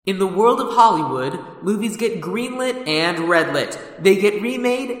In the world of Hollywood, movies get greenlit and redlit. They get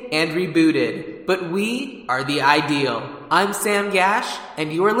remade and rebooted. But we are the Ideal. I'm Sam Gash,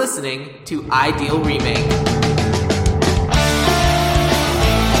 and you are listening to Ideal Remake.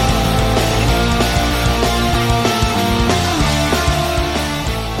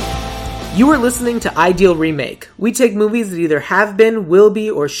 You are listening to Ideal Remake. We take movies that either have been, will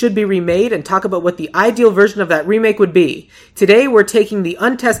be, or should be remade and talk about what the ideal version of that remake would be. Today, we're taking the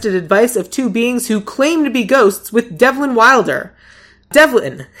untested advice of two beings who claim to be ghosts with Devlin Wilder.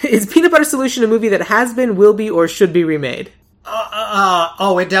 Devlin, is Peanut Butter Solution a movie that has been, will be, or should be remade?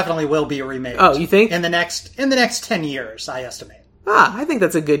 It definitely will be remade. Oh, you think? In the next 10 years, I estimate. I think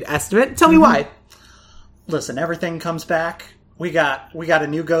that's a good estimate. Tell me why. Listen, everything comes back. We got a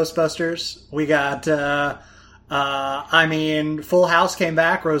new Ghostbusters. We got, Full House came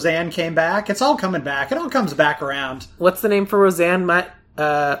back. Roseanne came back. It's all coming back. It all comes back around. What's the name for Roseanne?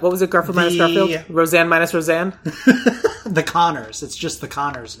 What was it? Garfield minus Garfield? Roseanne minus Roseanne? The Connors. It's just the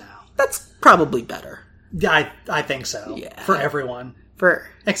Connors now. That's probably better. I think so. Yeah. For everyone.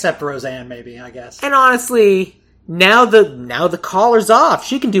 Except Roseanne, maybe, I guess. And honestly, now the collar's off.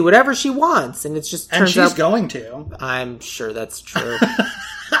 She can do whatever she wants, and it just turns out... And she's going to. I'm sure that's true.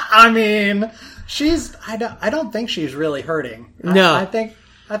 I don't think she's really hurting. No. I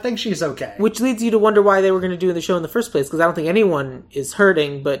think she's okay. Which leads you to wonder why they were going to do the show in the first place, because I don't think anyone is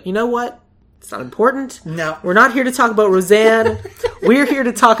hurting, but you know what? It's not important. No. We're not here to talk about Roseanne. We're here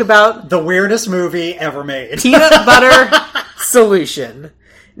to talk about... the weirdest movie ever made. Peanut Butter Solution.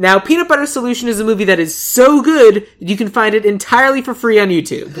 Now, Peanut Butter Solution is a movie that is so good that you can find it entirely for free on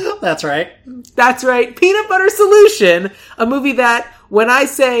YouTube. That's right. That's right. Peanut Butter Solution, a movie that, when I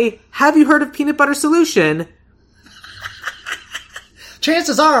say, have you heard of Peanut Butter Solution?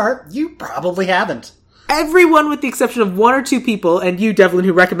 Chances are, you probably haven't. Everyone, with the exception of one or two people, and you, Devlin,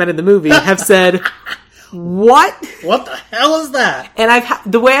 who recommended the movie, have said, what? What the hell is that? And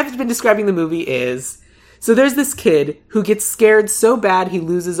the way I've been describing the movie is... So there's this kid who gets scared so bad he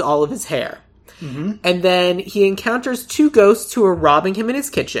loses all of his hair. Mm-hmm. And then he encounters two ghosts who are robbing him in his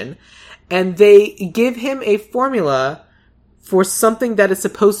kitchen. And they give him a formula for something that is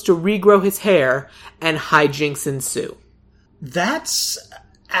supposed to regrow his hair, and hijinks ensue. That's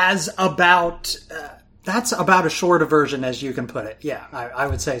about as short a version as you can put it. Yeah, I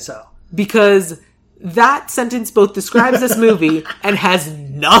would say so. Because that sentence both describes this movie and has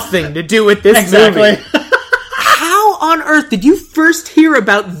nothing to do with this movie. How on earth did you first hear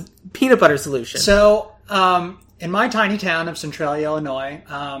about Peanut Butter Solution? So, in my tiny town of Centralia, Illinois...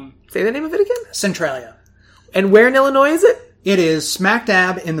 say the name of it again? Centralia. And where in Illinois is it? It is smack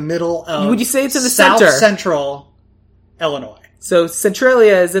dab in the middle of... Would you say it's in the South center? Central Illinois. So,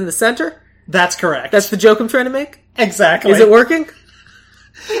 Centralia is in the center? That's correct. That's the joke I'm trying to make? Exactly. Is it working?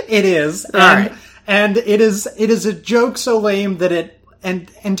 It is. All right. And it is a joke so lame that it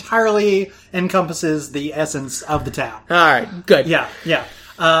entirely encompasses the essence of the town. All right, good. Yeah.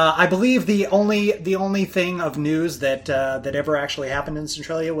 I believe the only thing of news that ever actually happened in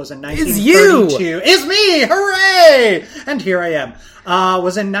Centralia was in 1932. Is me! Hooray! And here I am.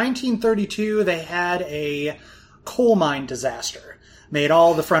 Was in 1932. They had a coal mine disaster. Made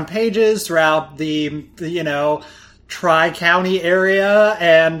all the front pages throughout the Tri-County area,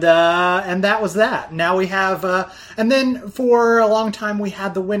 and that was that. Now we have, and then for a long time we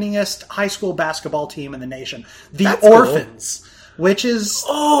had the winningest high school basketball team in the nation, the That's Orphans, cool. Which is...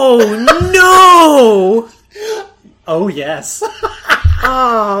 Oh, no! Oh, yes.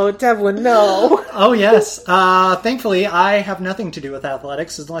 Oh, Devlin, no. Oh, yes. Thankfully, I have nothing to do with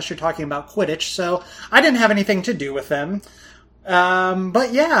athletics, unless you're talking about Quidditch, so I didn't have anything to do with them.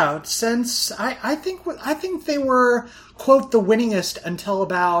 But yeah, since I think they were, quote, the winningest until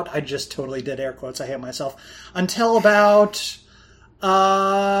about, I just totally did air quotes, I hate myself, until about 3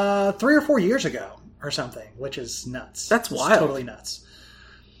 or 4 years ago or something, which is nuts. That's wild. It's totally nuts.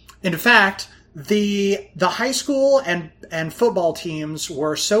 In fact, the high school and football teams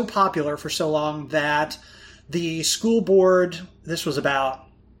were so popular for so long that the school board, this was about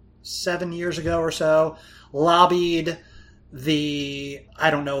 7 years ago or so, lobbied the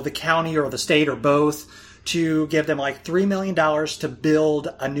county or the state or both to give them like $3 million to build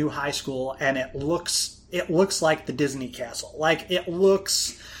a new high school, and it looks like the Disney castle. Like,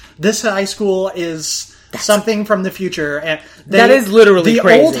 this high school is something from the future, and that is literally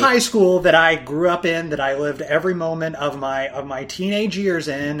crazy. The old high school that I grew up in, that I lived every moment of my teenage years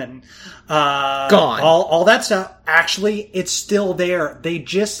in, and gone. All that stuff. Actually, it's still there. They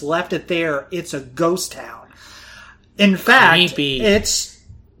just left it there. It's a ghost town. In fact, Creepy. It's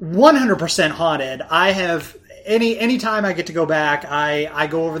 100% haunted. I have anytime I get to go back, I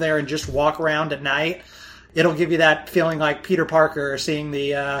go over there and just walk around at night. It'll give you that feeling like Peter Parker seeing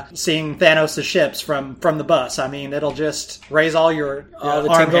Thanos' ships from the bus. I mean, it'll just raise all your all the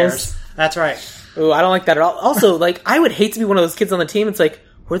arm tingles. hairs. That's right. Ooh, I don't like that at all. Also, like, I would hate to be one of those kids on the team. It's like,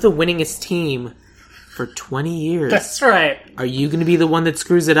 we're the winningest team for 20 years. That's right. Are you going to be the one that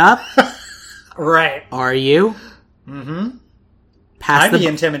screws it up? Right. Are you? Mm-hmm. I'd be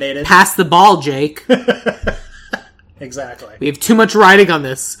intimidated. Pass the ball, Jake. Exactly. We have too much riding on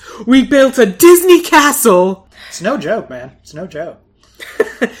this. We built a Disney castle. It's no joke, man. It's no joke.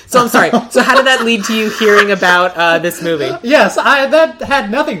 So I'm sorry. So how did that lead to you hearing about this movie? Yes, that had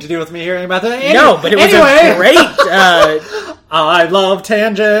nothing to do with me hearing about that. No, but it was a great... I love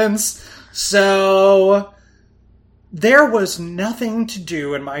tangents. So there was nothing to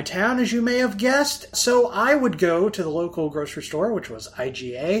do in my town, as you may have guessed. So I would go to the local grocery store, which was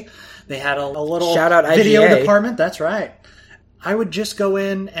IGA. They had a little shout out video IGA. department. That's right. I would just go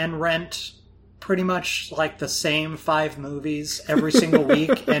in and rent pretty much like the same 5 movies every single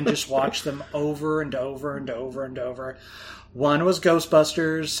week and just watch them over and over and over and over. One was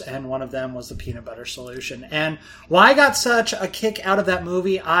Ghostbusters, and one of them was The Peanut Butter Solution. And why I got such a kick out of that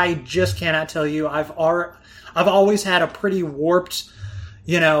movie, I just cannot tell you. I've always had a pretty warped,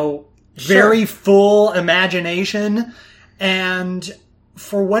 very full imagination, and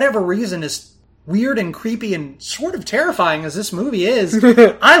for whatever reason, as weird and creepy and sort of terrifying as this movie is,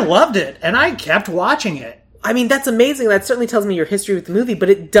 I loved it, and I kept watching it. I mean, that's amazing. That certainly tells me your history with the movie, but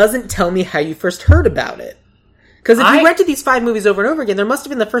it doesn't tell me how you first heard about it. Because if you rented these 5 movies over and over again, there must have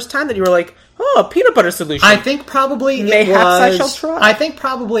been the first time that you were like, oh, Peanut Butter Solution. I think probably I shall try. I think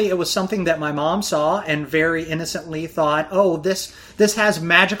probably it was something that my mom saw and very innocently thought, oh, this has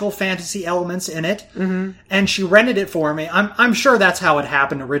magical fantasy elements in it. Mm-hmm. And she rented it for me. I'm sure that's how it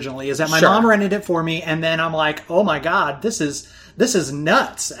happened originally, is that my mom rented it for me, and then I'm like, oh my God, this is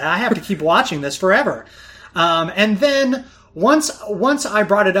nuts. I have to keep watching this forever. And then once I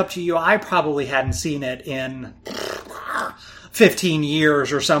brought it up to you, I probably hadn't seen it in 15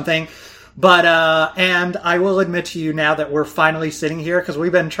 years or something. But, and I will admit to you now that we're finally sitting here, because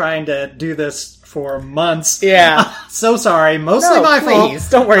we've been trying to do this for months. Yeah. So sorry. Mostly my fault.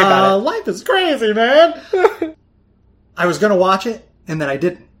 Don't worry about it. Life is crazy, man. I was going to watch it, and then I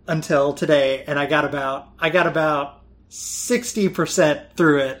didn't until today, and I got about 60%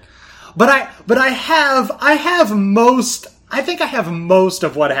 through it. But I have most... I think I have most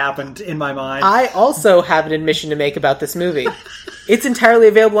of what happened in my mind. I also have an admission to make about this movie. It's entirely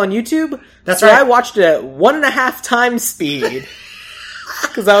available on YouTube. That's so right. I watched it at 1.5 times speed.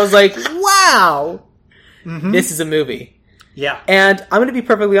 Because I was like, wow, this is a movie. Yeah. And I'm going to be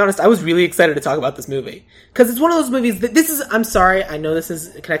perfectly honest, I was really excited to talk about this movie. Because it's one of those movies that I'm sorry, I know this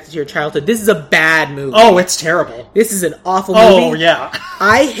is connected to your childhood. This is a bad movie. Oh, it's terrible. This is an awful movie. Oh, yeah.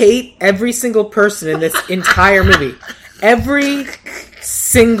 I hate every single person in this entire movie. Every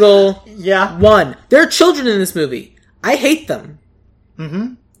single one. There are children in this movie. I hate them.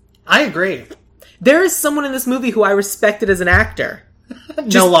 Mm-hmm. I agree. There is someone in this movie who I respected as an actor.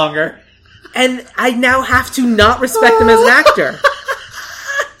 No longer. And I now have to not respect them as an actor.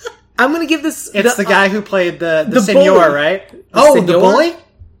 I'm going to give this... It's the guy who played the Senor, bully. right? The the bully?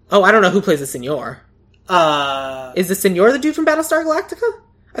 Oh, I don't know who plays the Senor. Is the Senor the dude from Battlestar Galactica?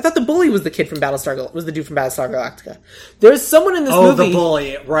 I thought the bully was the kid from was the dude from Battlestar Galactica. There's someone in this movie... Oh, the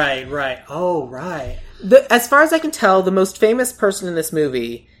bully. Right. Oh, right. As far as I can tell, the most famous person in this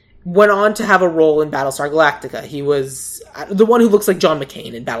movie went on to have a role in Battlestar Galactica. He was the one who looks like John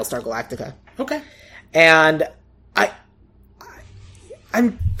McCain in Battlestar Galactica. Okay. And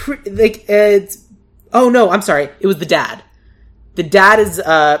I'm pretty... Like, it's... Oh, no, I'm sorry. It was the dad. The dad is...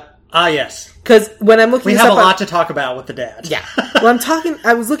 yes. Because when I'm looking we this have up a lot to talk about with the dad. Yeah. Well,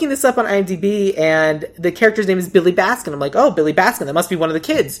 I was looking this up on IMDb, and the character's name is Billy Baskin. I'm like, oh, Billy Baskin, that must be one of the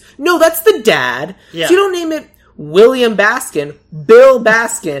kids. No, that's the dad. Yeah. So you don't name it William Baskin, Bill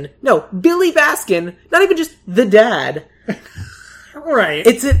Baskin. No, Billy Baskin, not even just the dad. Right.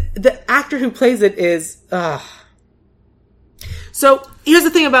 The actor who plays it is... So, here's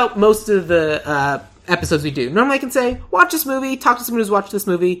the thing about most of the episodes we do. Normally I can say, watch this movie, talk to someone who's watched this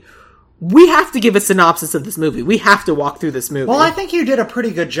movie. We have to give a synopsis of this movie. We have to walk through this movie. Well, I think you did a pretty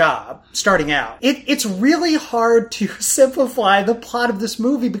good job starting out. It's really hard to simplify the plot of this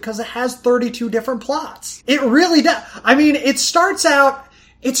movie because it has 32 different plots. It really does. I mean, it starts out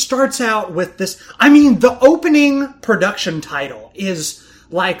with this. I mean, the opening production title is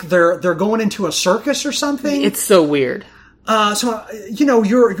like they're going into a circus or something. It's so weird.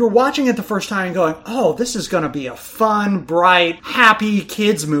 you're watching it the first time and going, oh, this is going to be a fun, bright, happy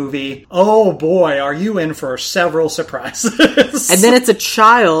kids movie. Oh boy, are you in for several surprises. And then it's a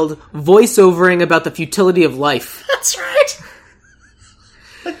child voiceovering about the futility of life. That's right.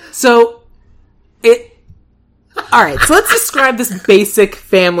 So, alright, so let's describe this basic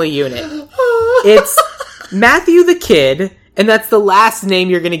family unit. It's Matthew the kid, and that's the last name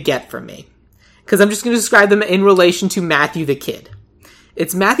you're going to get from me. Because I'm just going to describe them in relation to Matthew the kid.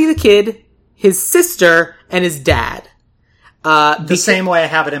 It's Matthew the kid, his sister, and his dad. The same way I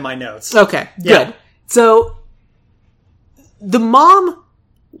have it in my notes. Okay, Yeah. good. So, the mom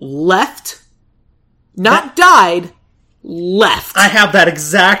left, not died, left. I have that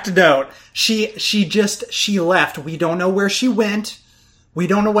exact note. She left. We don't know where she went. We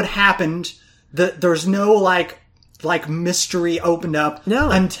don't know what happened. There's no like mystery opened up.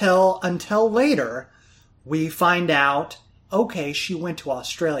 No. Until later we find out, okay, she went to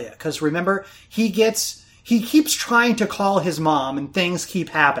Australia. Because remember, he keeps trying to call his mom and things keep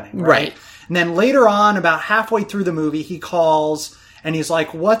happening. Right. And then later on, about halfway through the movie, he calls and he's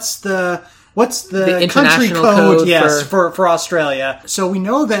like, what's the country code? Yes, for Australia. So we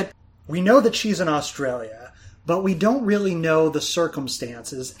know that she's in Australia, but we don't really know the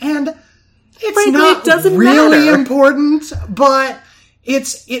circumstances. And it's not really important, but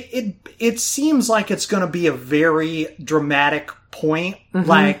it seems like it's going to be a very dramatic point,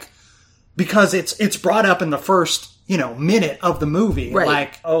 because it's brought up in the first minute of the movie,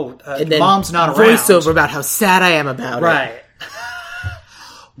 right. Mom's not around. Voiceover about how sad I am about it, right?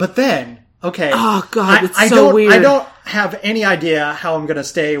 But then, okay, oh god, it's so weird. I don't have any idea how I'm going to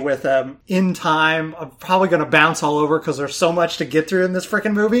stay with in time. I'm probably going to bounce all over because there's so much to get through in this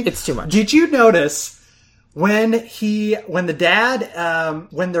freaking movie. It's too much. Did you notice when the dad,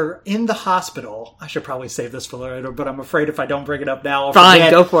 when they're in the hospital? I should probably save this for later, but I'm afraid if I don't bring it up now, I'll Fine,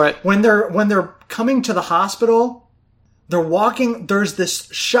 forget. go for it. When they're coming to the hospital, they're walking. There's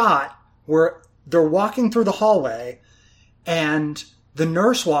this shot where they're walking through the hallway, and the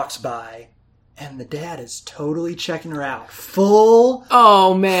nurse walks by. And the dad is totally checking her out. Full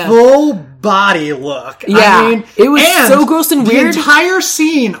body look. Yeah, I mean, it was so gross and weird. The entire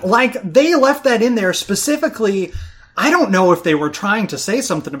scene, they left that in there specifically. I don't know if they were trying to say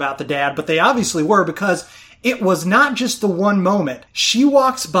something about the dad, but they obviously were, because it was not just the one moment. She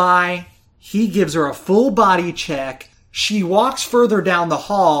walks by, he gives her a full body check. She walks further down the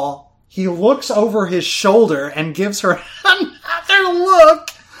hall. He looks over his shoulder and gives her another look.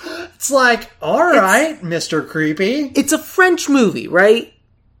 It's like, all right, Mr. Creepy. It's a French movie, right?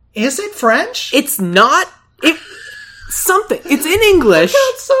 Is it French? It's not. Something. It's in English.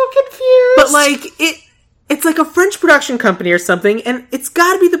 I got so confused. But it's like a French production company or something, and it's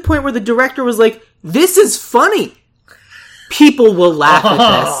got to be the point where the director was like, "This is funny. People will laugh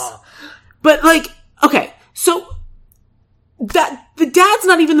at this." But okay, so that the dad's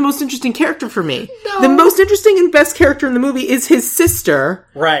not even the most interesting character for me. No. The most interesting and best character in the movie is his sister.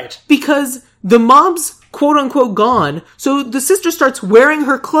 Right. Because the mom's quote-unquote gone, so the sister starts wearing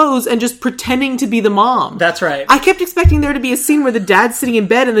her clothes and just pretending to be the mom. That's right. I kept expecting there to be a scene where the dad's sitting in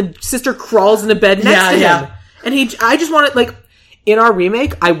bed and the sister crawls into bed next to him. And I just want it, in our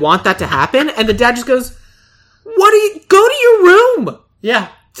remake, I want that to happen, and the dad just goes, go to your room! Yeah.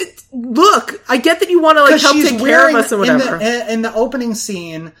 Look, I get that you want to help take care of us and whatever. In the opening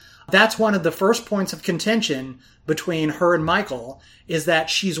scene, that's one of the first points of contention between her and Michael, is that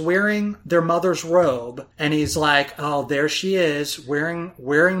she's wearing their mother's robe, and he's like, oh, there she is,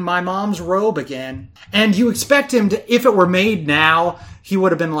 wearing my mom's robe again. And you expect him to, if it were made now, he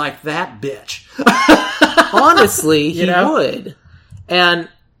would have been like, that bitch. Honestly, he would. And,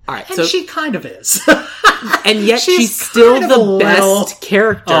 alright, so she kind of is. And yet she's still the best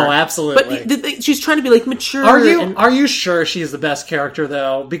character. Oh, absolutely. But she's trying to be mature. Are you sure she's the best character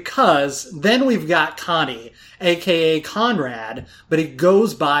though? Because then we've got Connie, aka Conrad, but he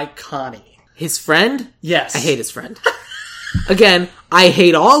goes by Connie. His friend? Yes. I hate his friend. Again, I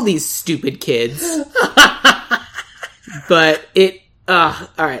hate all these stupid kids. But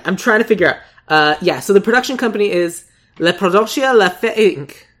alright, I'm trying to figure out. So the production company is La Production La Fée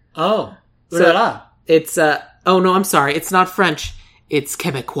Inc. Oh. So, it's, oh no, I'm sorry. It's not French. It's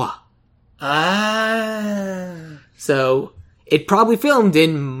Québécois. Ah. So, it probably filmed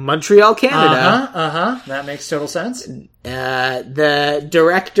in Montreal, Canada. That makes total sense. The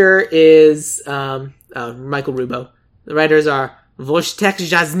director is, Michael Rubo. The writers are Wojtek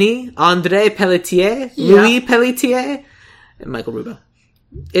Jasny, André Pelletier, Louis Pelletier, and Michael Rubo.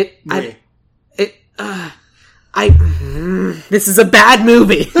 This is a bad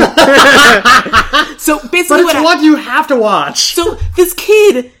movie. So basically, but it's what you have to watch. So this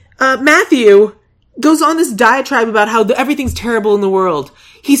kid, Matthew, goes on this diatribe about how everything's terrible in the world.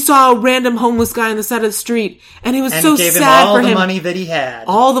 He saw a random homeless guy on the side of the street, and it was so sad for him. And gave him all the money that he had.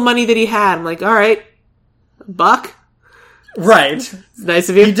 All the money that he had. I'm like, all right, $1. Right. It's nice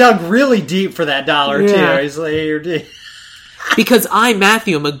of you. He dug really deep for that dollar, too. He's like, you're because I,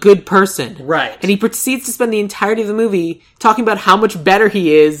 Matthew, am a good person. Right. And he proceeds to spend the entirety of the movie talking about how much better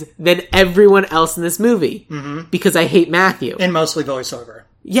he is than everyone else in this movie. Mm-hmm. Because I hate Matthew. And mostly voiceover.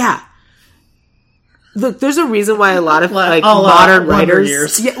 Yeah. Look, there's a reason why a lot of modern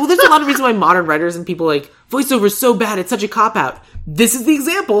writers... Yeah, well, there's a lot of reason why modern writers and people like, voiceover is so bad, it's such a cop-out. This is the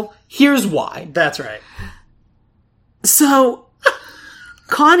example. Here's why. That's right. So,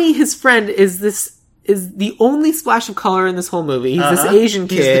 Connie, his friend, is the only splash of color in this whole movie. He's this Asian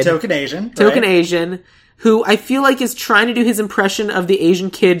kid. He's the token Asian. Token Asian, who I feel like is trying to do his impression of the Asian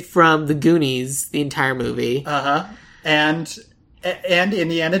kid from The Goonies the entire movie. And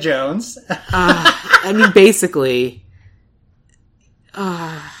Indiana Jones. I mean, basically.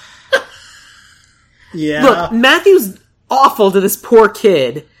 Yeah. Look, Matthew's awful to this poor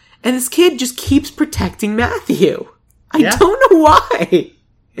kid, and this kid just keeps protecting Matthew. I don't know why.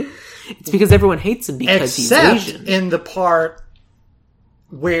 It's because everyone hates him because he's Asian. In the part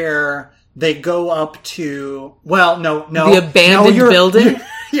where they go up to... Well, no. The abandoned building?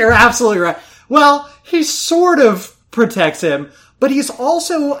 You're absolutely right. Well, he sort of protects him, but he's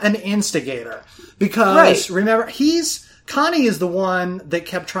also an instigator. Because, remember, Connie is the one that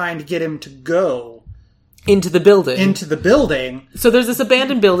kept trying to get him to go... Into the building. So there's this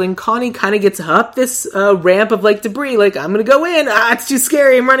abandoned building. Connie kind of gets up this ramp of like debris. Like, I'm going to go in. It's too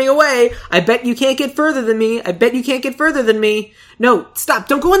scary. I'm running away. I bet you can't get further than me. No, stop.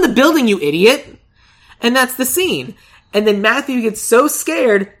 Don't go in the building, you idiot. And that's the scene. And then Matthew gets so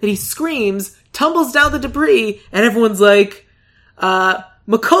scared that he screams, tumbles down the debris, and everyone's like,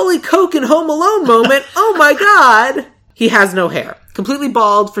 Macaulay Culkin Home Alone moment. Oh my God. He has no hair. Completely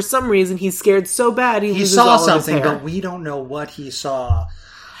bald. For some reason, he's scared so bad he loses all of his hair. But we don't know what he saw.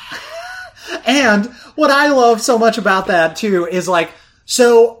 And what I love so much about that, too, is like,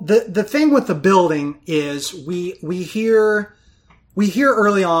 so the thing with the building is we hear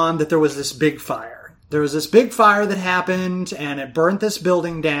early on that there was this big fire. There was this big fire that happened, and it burnt this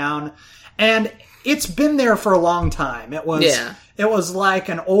building down. And it's been there for a long time. It was like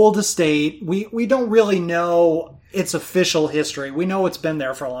an old estate. We don't really know its official history. We know it's been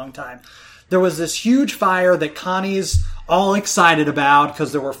there for a long time. There was this huge fire that Connie's all excited about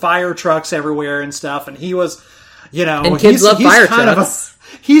because there were fire trucks everywhere and stuff. And he was, and kids love fire trucks.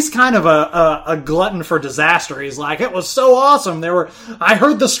 He's kind of a glutton for disaster. He's like, it was so awesome. I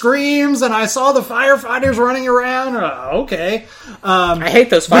heard the screams and I saw the firefighters running around. Okay. I hate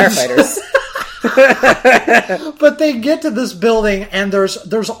those firefighters. But they get to this building and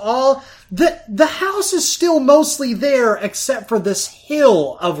there's all... The house is still mostly there except for this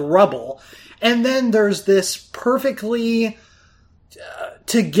hill of rubble. And then there's this perfectly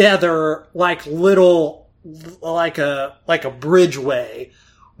together like little like a bridgeway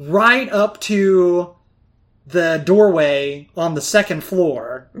right up to the doorway on the second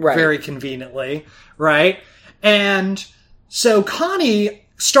floor, very conveniently, right? And so Connie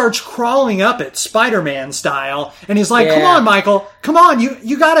starts crawling up it Spider-Man style, and he's like, "Come on, Michael, come on,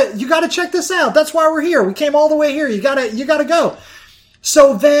 you gotta check this out. That's why we're here. We came all the way here. You gotta go."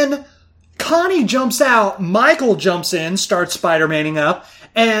 So then Connie jumps out, Michael jumps in, starts Spider-Maning up,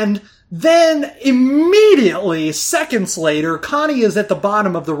 and then immediately, seconds later, Connie is at the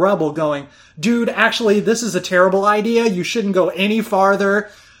bottom of the rubble going, "Dude, actually, this is a terrible idea. You shouldn't go any farther.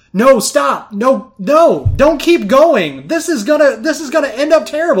 No, stop. No, don't keep going. This is gonna end up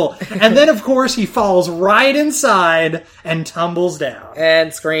terrible." And then, of course, he falls right inside and tumbles down.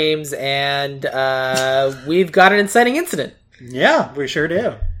 And screams, and we've got an inciting incident. Yeah, we sure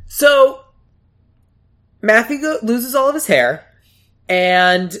do. So, Matthew loses all of his hair,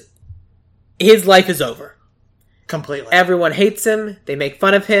 and his life is over. Completely. Everyone hates him. They make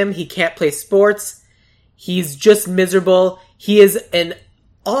fun of him. He can't play sports. He's just miserable. He is an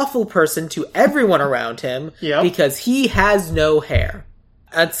awful person to everyone around him because he has no hair.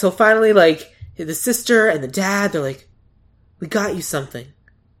 And so finally, like, the sister and the dad, they're like, "We got you something.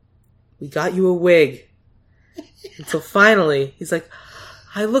 We got you a wig." And so finally, he's like,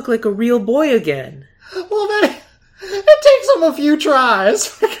 "I look like a real boy again." Well, then it takes him a few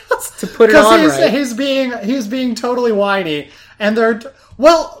tries to put it on right. He's being totally whiny, and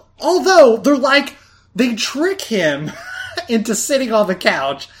although they're like, they trick him into sitting on the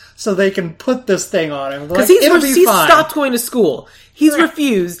couch so they can put this thing on him. Because Like, he's stopped going to school. He's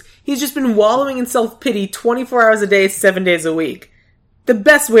refused. He's just been wallowing in self-pity 24 hours a day, 7 days a week. The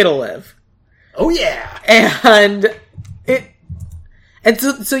best way to live. Oh, yeah.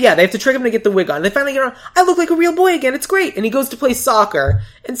 So yeah, they have to trick him to get the wig on. They finally get on. I look like a real boy again. It's great. And he goes to play soccer.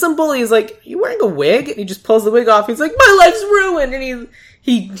 And some bully is like, "You wearing a wig?" And he just pulls the wig off. He's like, "My life's ruined." And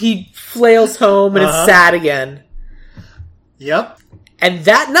he flails home and is sad again. Yep. And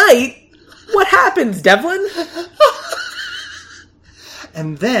that night, what happens, Devlin?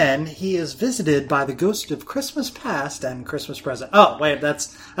 And then he is visited by the ghost of Christmas past and Christmas present. Oh, wait,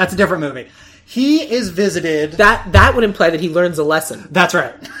 that's a different movie. He is visited. That would imply that he learns a lesson. That's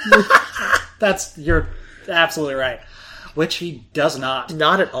right. You're absolutely right. Which he does not.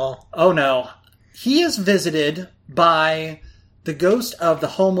 Not at all. Oh no. He is visited by the ghost of the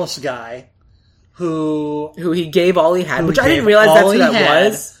homeless guy who he gave all he had, which I didn't realize that's who that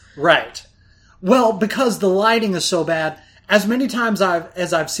was. Right. Well, because the lighting is so bad. As many times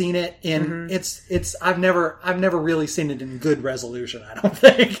as I've seen it in, I've never really seen it in good resolution, I don't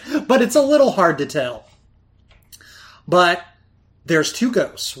think. But it's a little hard to tell. But there's two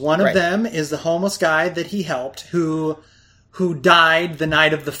ghosts. One of them is the homeless guy that he helped, who died the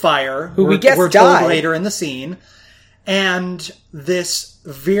night of the fire. Who we guess we're died told later in the scene. And this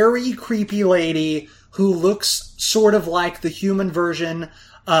very creepy lady who looks sort of like the human version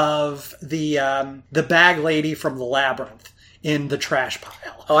of the bag lady from the Labyrinth. In the trash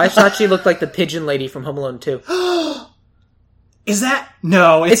pile. Oh, I thought she looked like the pigeon lady from Home Alone 2. Is that...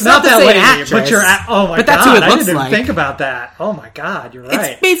 No, it's not that lady. Actress, but oh my god, that's who it looks I didn't like. think about that. Oh my god, you're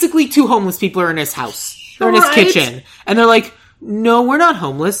right. It's basically two homeless people are in his house. They're in his kitchen. And they're like, "No, we're not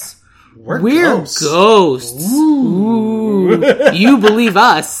homeless. We're ghosts. Ooh. You believe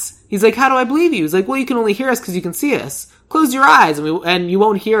us." He's like, "How do I believe you?" He's like, "Well, you can only hear us because you can see us. Close your eyes and you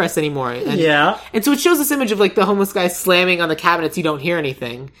won't hear us anymore." And so it shows this image of like the homeless guy slamming on the cabinets. You don't hear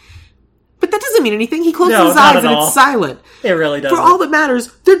anything. But that doesn't mean anything. He closes his eyes and it's silent. It really doesn't. For all that matters,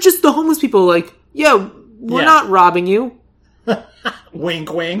 they're just the homeless people like, "Yo, we're not robbing you."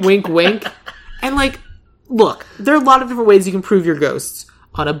 Wink, wink. Wink, wink. And like, look, there are a lot of different ways you can prove your ghosts.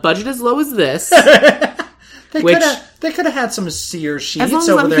 On a budget as low as this... They could have had some Sears sheets as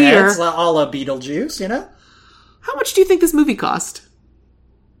over their heads, a la Beetlejuice, you know? How much do you think this movie cost?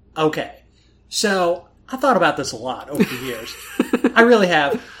 Okay. So, I thought about this a lot over the years. I really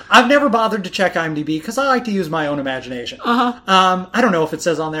have. I've never bothered to check IMDb because I like to use my own imagination. I don't know if it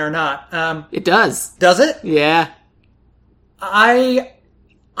says on there or not. It does. Does it? Yeah. I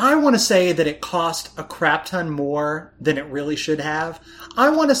want to say that it cost a crap ton more than it really should have. I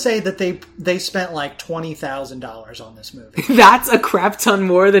want to say that they spent like $20,000 on this movie. That's a crap ton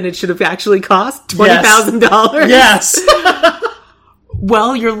more than it should have actually cost? $20,000? Yes.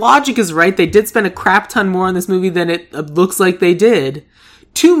 Well, your logic is right. They did spend a crap ton more on this movie than it looks like they did.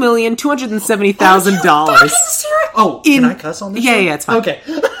 $2,270,000. Oh, can I cuss on this? Yeah, it's fine. Okay.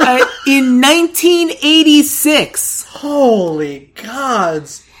 In 1986. Holy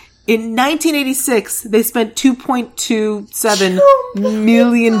gods. In 1986, they spent $2.27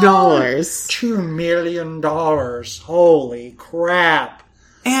 million. $2 million. Holy crap.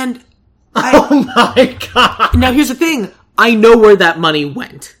 And oh my god. Now here's the thing. I know where that money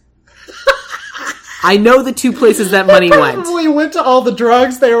went. I know the two places that money went. Probably went to all the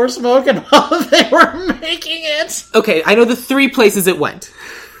drugs they were smoking while they were making it. Okay, I know the three places it went.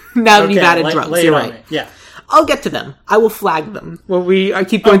 Now that you've added drugs, you're right. Yeah. I'll get to them. I will flag them when I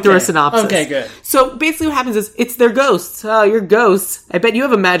keep going through our synopsis. Okay, good. So basically what happens is, it's their ghosts. Oh, you're ghosts. I bet you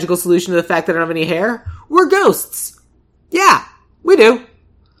have a magical solution to the fact that I don't have any hair. We're ghosts. Yeah, we do.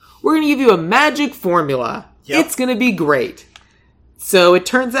 We're going to give you a magic formula. Yep. It's going to be great. So it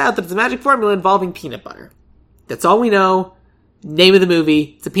turns out that it's a magic formula involving peanut butter. That's all we know. Name of the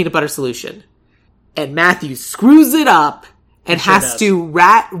movie, it's a peanut butter solution. And Matthew screws it up and has to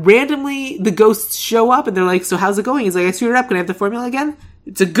randomly, the ghosts show up and they're like, "So how's it going?" He's like, "I screwed it up. Can I have the formula again?"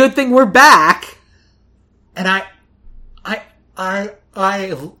 It's a good thing we're back. And I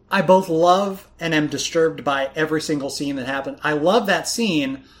both love and am disturbed by every single scene that happened. I love that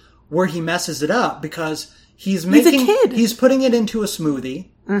scene where he messes it up because he's a kid. He's putting it into a smoothie.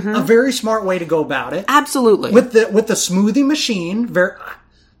 Mm-hmm. A very smart way to go about it. Absolutely. With the smoothie machine,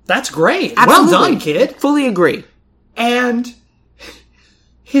 that's great. Absolutely. Well done, kid. Fully agree. And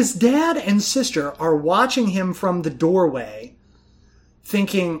his dad and sister are watching him from the doorway,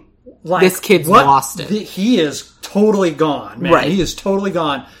 thinking, like, this kid's lost it. He is totally gone, man. Right. He is totally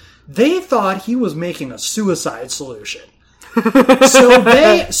gone. They thought he was making a suicide solution.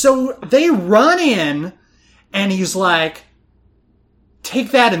 so they run in, and he's like,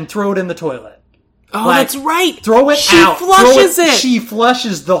 take that and throw it in the toilet. Oh, that's right. Throw it out. She flushes it. She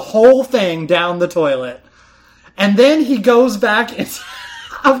flushes the whole thing down the toilet. And then he goes back and...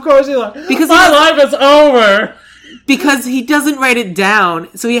 Of course he's like, because my life is over. Because he doesn't write it down,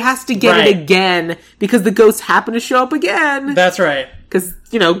 so he has to get it again, because the ghosts happen to show up again. That's right. Because,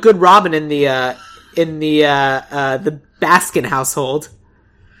 good Robin in the Baskin household.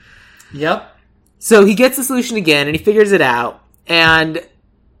 Yep. So he gets the solution again, and he figures it out, and...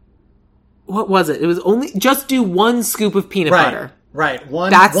 What was it? It was only... Just do 1 scoop of peanut butter. Right.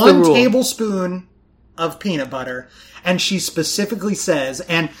 One rule. Tablespoon of peanut butter. And she specifically says,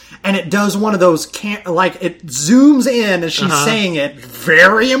 and it does one of those, it zooms in as she's saying it.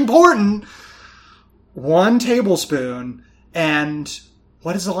 Very important. 1 tablespoon. And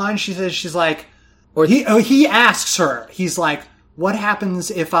what is the line she says? She's like, he asks her, he's like, what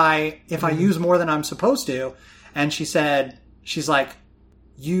happens if I use more than I'm supposed to? And she's like,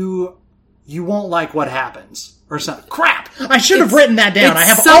 you won't like what happens. Or something. Crap! I should have written that down. I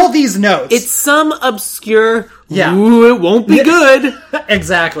have all these notes. It's some obscure, ooh, it won't be good.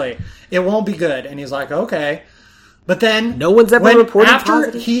 Exactly. It won't be good. And he's like, okay. But then... No one's ever reported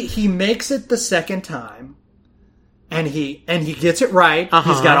positive. He makes it the second time, and he gets it right.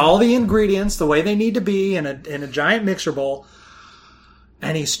 He's got all the ingredients the way they need to be in a giant mixer bowl.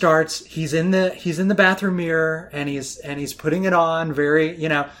 And he's in the bathroom mirror, and he's putting it on very,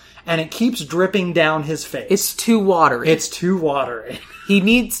 and it keeps dripping down his face. It's too watery. He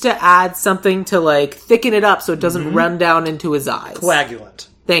needs to add something to, thicken it up so it doesn't run down into his eyes. Coagulant.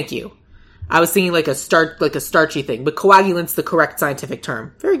 Thank you. I was thinking like a starchy thing, but coagulant's the correct scientific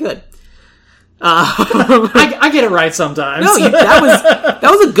term. Very good. I get it right sometimes. No, that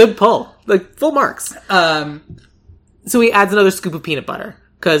was a good pull. Full marks. So he adds another scoop of peanut butter,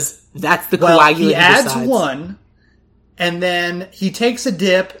 because that's the coagulant he adds 1... And then he takes a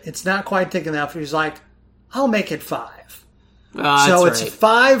dip. It's not quite thick enough. He's like, I'll make it 5. So it's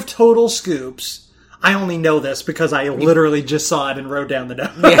 5 total scoops. I only know this because I literally just saw it and wrote down the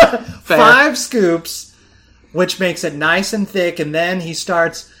note. Yeah, 5 scoops, which makes it nice and thick. And then he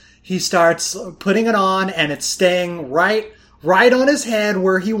starts putting it on, and it's staying right on his head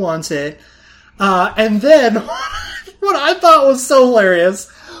where he wants it. And then what I thought was so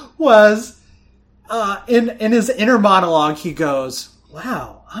hilarious was... in his inner monologue, he goes,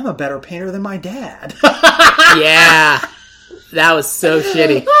 wow, I'm a better painter than my dad. Yeah. That was so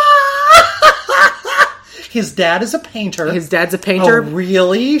shitty. His dad is a painter. A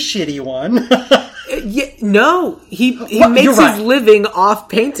really shitty one. No. He makes his living off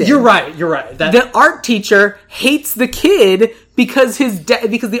painting. You're right. The art teacher hates the kid because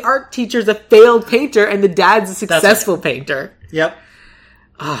because the art teacher's a failed painter and the dad's a successful painter. Yep.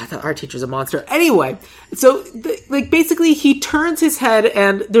 The art teacher's a monster. Anyway, so, basically he turns his head,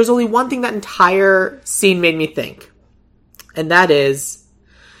 and there's only one thing that entire scene made me think. And that is...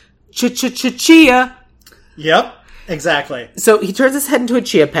 Chia. Yep, exactly. So he turns his head into a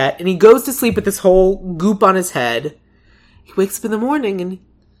chia pet, and he goes to sleep with this whole goop on his head. He wakes up in the morning, and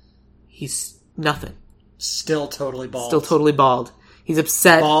he's nothing. Still totally bald. He's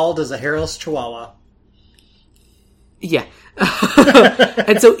upset. Bald as a hairless chihuahua. Yeah.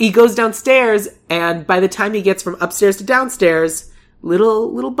 And so he goes downstairs, and by the time he gets from upstairs to downstairs,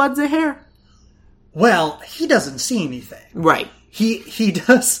 little buds of hair. Well, he doesn't see anything. Right. He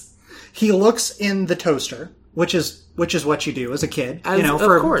does. He looks in the toaster, which is what you do as a kid. Of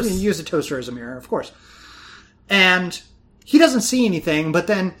course. You use a toaster as a mirror, of course. And he doesn't see anything, but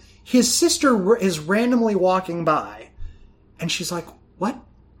then his sister is randomly walking by, and she's like,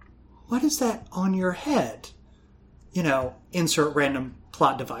 What is that on your head? Insert random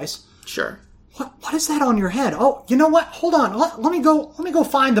plot device. Sure. What is that on your head? Oh, you know what? Hold on. Let me go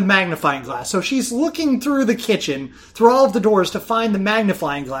find the magnifying glass. So she's looking through the kitchen, through all of the doors to find the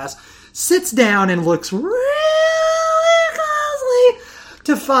magnifying glass, sits down and looks really closely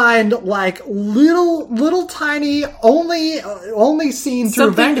to find little tiny, only seen through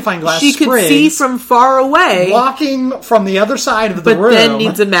a magnifying glass she could see from far away, walking from the other side of the room. But then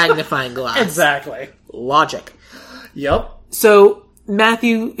needs a magnifying glass. Exactly. Logic. Yep. So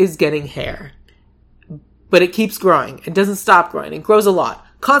Matthew is getting hair, but it keeps growing. It doesn't stop growing. It grows a lot.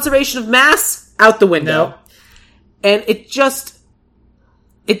 Conservation of mass, out the window. Nope. And it just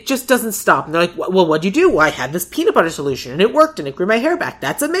doesn't stop. And they're like, well, what'd you do? Well, I had this peanut butter solution, and it worked, and it grew my hair back.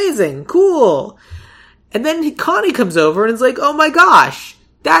 That's amazing. Cool. And then Connie comes over and is like, oh my gosh,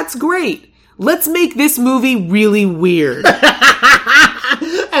 that's great. Let's make this movie really weird.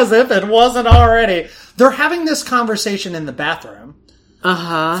 As if it wasn't already. They're having this conversation in the bathroom.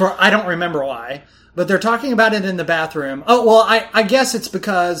 Uh-huh. For I don't remember why. but they're talking about it in the bathroom. Oh, well, I guess it's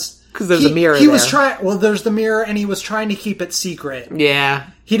because there's a mirror He there. was trying. Well, there's the mirror, and he was trying to keep it secret. Yeah.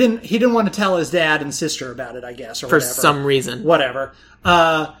 He didn't want to tell his dad and sister about it, I guess, or For whatever. some reason. Whatever.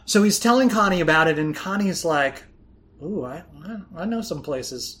 So he's telling Connie about it, and Connie's like, "Ooh, I know some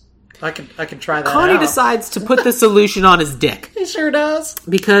places. I can try that Connie out." decides to put the solution on his dick. He sure does.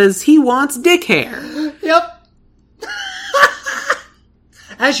 Because he wants dick hair. Yep.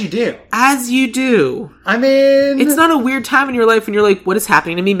 As you do. As you do. I mean... It's not a weird time in your life when you're like, what is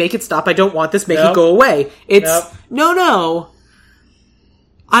happening to me? Make it stop. I don't want this. Make it Nope. go away. It's, Nope. no.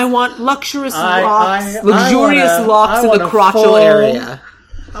 I want luxurious luxurious locks in the crotchal area.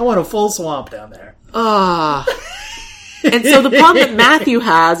 I want a full swamp down there. Ah. And so the problem that Matthew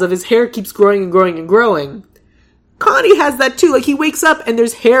has of his hair keeps growing and growing and growing, Connie has that too. Like, he wakes up and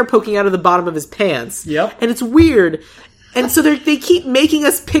there's hair poking out of the bottom of his pants. Yep. And it's weird. And so they keep making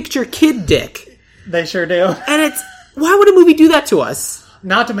us picture kid dick. They sure do. And it's, why would a movie do that to us?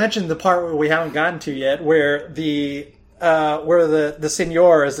 Not to mention the part where we haven't gotten to yet, where the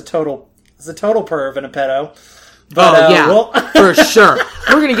senor is a total perv and a pedo. But, for sure.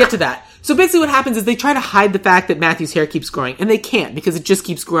 We're going to get to that. So basically what happens is they try to hide the fact that Matthew's hair keeps growing, and they can't because it just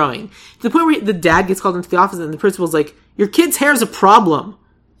keeps growing. To the point where the dad gets called into the office and the principal's like, your kid's hair is a problem.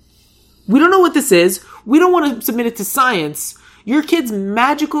 We don't know what this is. We don't want to submit it to science. Your kid's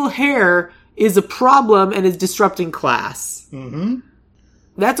magical hair is a problem and is disrupting class. Mm-hmm.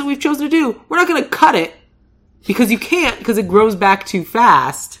 That's what we've chosen to do. We're not going to cut it because you can't because it grows back too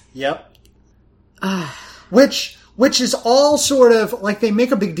fast. Yep. Which is all sort of, like, they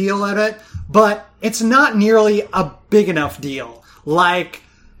make a big deal out of it, but it's not nearly a big enough deal. Like,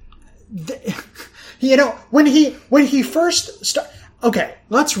 when he first started... Okay,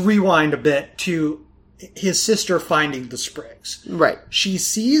 let's rewind a bit to his sister finding the sprigs. Right. She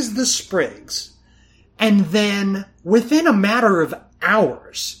sees the sprigs, and then within a matter of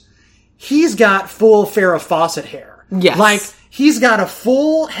hours, he's got full Farrah Fawcett hair. Yes. Like, he's got a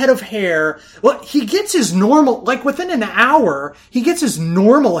full head of hair. Well, he gets his normal, like within an hour, he gets his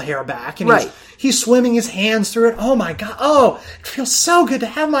normal hair back. And right. He's swimming his hands through it. Oh my God. Oh, it feels so good to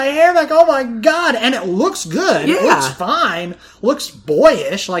have my hair back. Oh my God. And it looks good. Yeah. It looks fine. Looks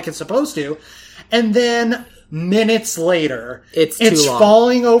boyish like it's supposed to. And then minutes later, it's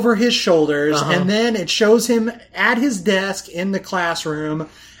falling over his shoulders. And then it shows him at his desk in the classroom.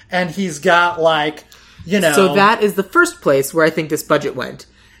 And he's got like, So that is the first place where I think this budget went.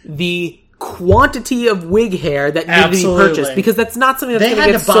 The quantity of wig hair that needed to be purchased, because that's not something that's going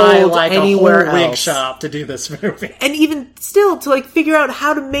to get sold anywhere else. They had to buy like a whole wig shop to do this movie. And even still, to like figure out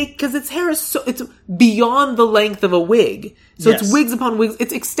how to make, because its hair is it's beyond the length of a wig. So it's wigs upon wigs.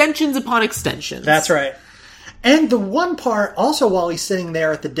 It's extensions upon extensions. That's right. And the one part, also while he's sitting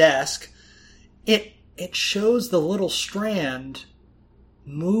there at the desk, it shows the little strand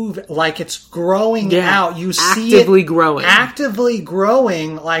move like it's growing out. You see actively it growing. Actively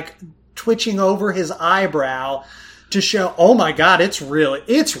growing, like twitching over his eyebrow to show, oh my God, it's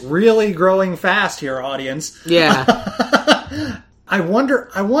really growing fast here, audience. Yeah. I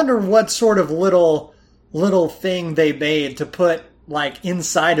wonder what sort of little thing they made to put like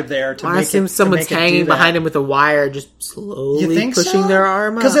inside of there to make it. I assume someone's hanging behind him with a wire, just slowly pushing their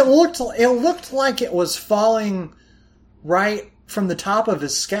arm up. Because it looked like it was falling right from the top of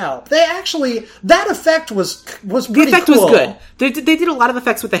his scalp. That effect was pretty cool. The effect was good. They did a lot of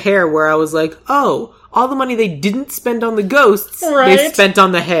effects with the hair where I was like, oh, all the money they didn't spend on the ghosts, they spent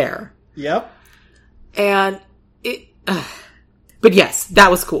on the hair. Yep. And but yes, that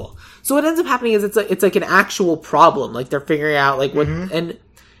was cool. So what ends up happening is it's like an actual problem. Like they're figuring out like what, and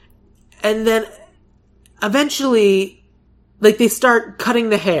then eventually, like they start cutting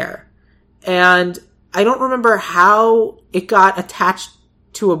the hair, and I don't remember how it got attached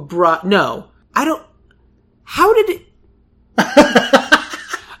to a brush. No, I don't. How did it?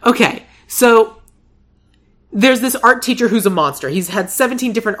 Okay, so there's this art teacher who's a monster. He's had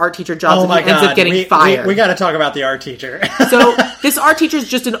 17 different art teacher jobs, and he ends up getting fired. We got to talk about the art teacher. So this art teacher is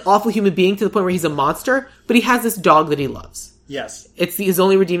just an awful human being to the point where he's a monster, but he has this dog that he loves. Yes, it's his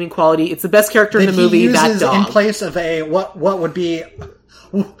only redeeming quality. It's the best character in the movie. That dog, in place of a what would be.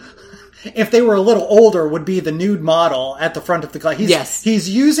 If they were a little older, would be the nude model at the front of the class. He's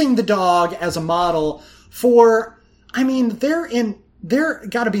using the dog as a model for, I mean, they're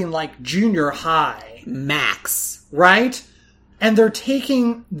got to be in like junior high. Max. Right? And they're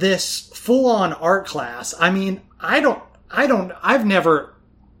taking this full-on art class. I mean, I've never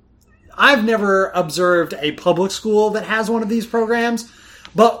observed a public school that has one of these programs,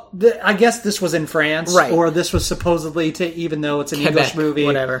 But I guess this was in France, Right. or this was supposedly to, even though it's an Quebec, English movie,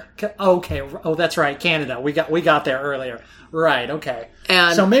 whatever. Okay. Oh, that's right, Canada. We got there earlier. Right. Okay.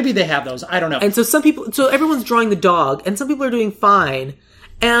 And- so maybe they have those. I don't know. And so everyone's drawing the dog, and some people are doing fine.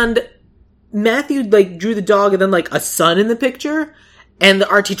 And Matthew, like, drew the dog and then, like, a sun in the picture. And the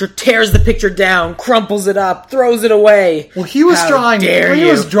art teacher tears the picture down, crumples it up, throws it away. Well, he was How drawing. dare He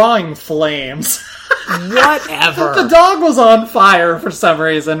you. was drawing flames. Whatever. The dog was on fire for some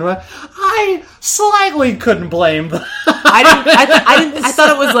reason. I slightly couldn't blame the. I thought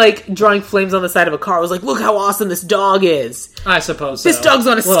it was like drawing flames on the side of a car. I was like, look how awesome this dog is. I suppose so. This dog's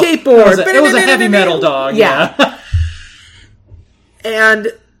on a Well, skateboard. It was a heavy metal dog. Yeah.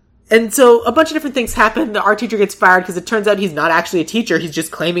 And so a bunch of different things happen. The art teacher gets fired because it turns out he's not actually a teacher. He's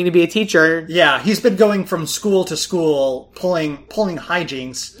just claiming to be a teacher. Yeah, he's been going from school to school, pulling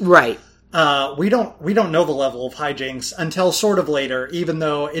hijinks. Right. We don't know the level of hijinks until sort of later, even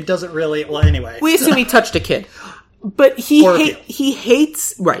though it doesn't really. Well, anyway, We assume he touched a kid. But he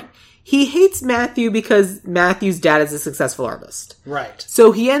hates Matthew because Matthew's dad is a successful artist. right.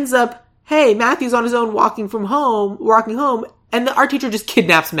 So he ends up, hey, Matthew's on his own walking home, and the art teacher just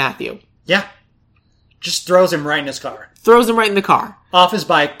kidnaps Matthew. Yeah, just throws him right in his car, Throws him right in the car. off his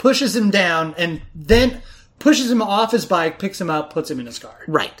bike, pushes him down, and then pushes him off his bike, picks him up, puts him in his car.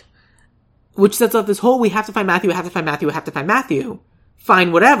 Right. Which sets up this whole, we have to find Matthew,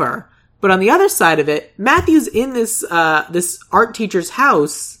 fine, whatever. But on the other side of it, Matthew's in this art teacher's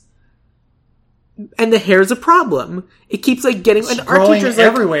house, and the hair's a problem. It keeps, like, getting... It's an art growing teacher's like,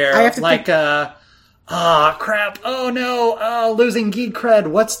 everywhere. I have to like, crap. Oh, no. Oh, losing geek cred.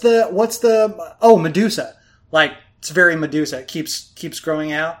 What's the... Oh, Medusa. Like, it's very Medusa. It keeps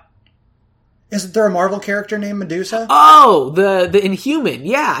growing out. Isn't there a Marvel character named Medusa? Oh, the Inhuman.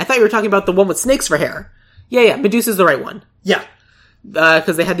 Yeah, I thought you were talking about the one with snakes for hair. Yeah, Medusa's the right one. Yeah.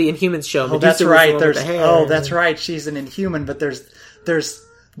 Because they had the Inhumans show. Oh, Medusa that's was right. the one with the hair. That's right. She's an Inhuman, but there's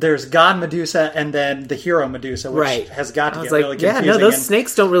God Medusa and then the hero Medusa, which has got to get really confusing. Yeah, no, those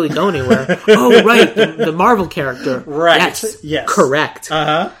snakes don't really go anywhere. Oh, right, the Marvel character. Right. Yes. Correct.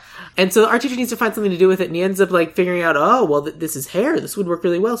 Uh-huh. And so the art teacher needs to find something to do with it, and he ends up, like, figuring out, oh, well, this is hair. This would work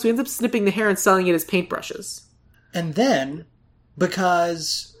really well. So he ends up snipping the hair and selling it as paintbrushes. And then,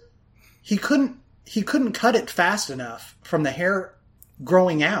 because he couldn't cut it fast enough from the hair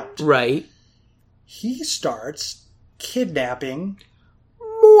growing out, Right. he starts kidnapping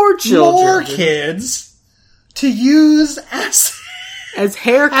More children. more kids to use As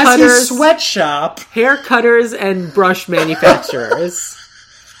hair as cutters. his sweatshop. Hair cutters and brush manufacturers.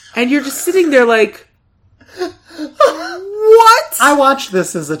 And you're just sitting there like, what? I watched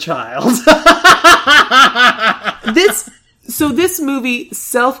this as a child. This movie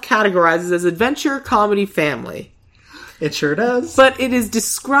self-categorizes as adventure, comedy, family. It sure does. But it is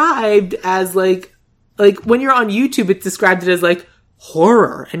described as like when you're on YouTube, it's described it as like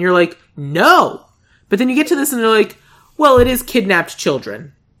horror. And you're like, no. But then you get to this and they're like, well, it is kidnapped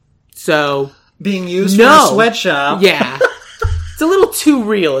children. So. Being used for a sweatshop. Yeah. It's a little too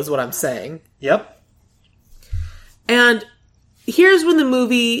real is what I'm saying. Yep. And here's when the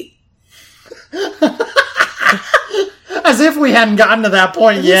movie... As if we hadn't gotten to that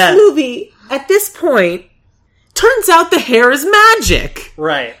point yet. This movie, at this point, turns out the hair is magic.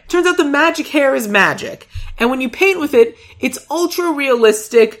 Right. Turns out the magic hair is magic. And when you paint with it, it's ultra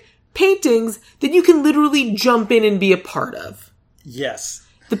realistic paintings that you can literally jump in and be a part of. Yes.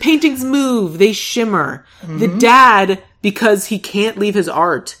 The paintings move, they shimmer. Mm-hmm. The dad, because he can't leave his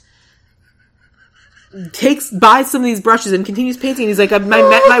art, buys some of these brushes and continues painting. He's like,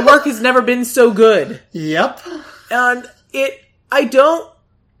 my work has never been so good. Yep. And I don't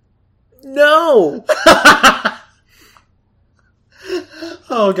know.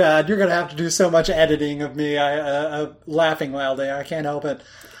 Oh God, you're gonna have to do so much editing of me. Laughing wildly. I can't help it.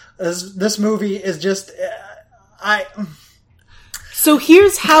 This movie is just, So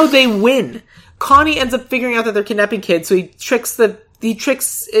here's how they win. Connie ends up figuring out that they're kidnapping kids, so he tricks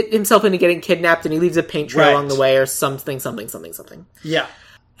himself into getting kidnapped, and he leaves a paint trail along the way, or something. Yeah.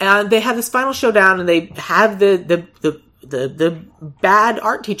 And they have this final showdown, and they have the bad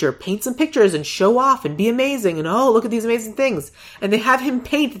art teacher paint some pictures and show off and be amazing, and oh, look at these amazing things. And they have him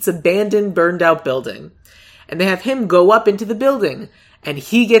paint this abandoned, burned out building. And they have him go up into the building, and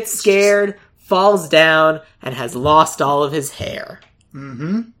he gets scared, falls down, and has lost all of his hair.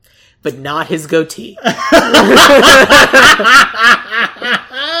 Mm-hmm. But not his goatee.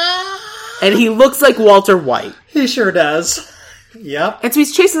 And he looks like Walter White. He sure does. Yep. And so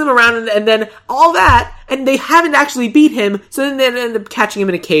he's chasing them around, and then all that, and they haven't actually beat him, so then they end up catching him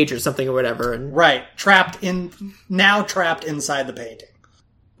in a cage or something or whatever. And right. Trapped inside the painting.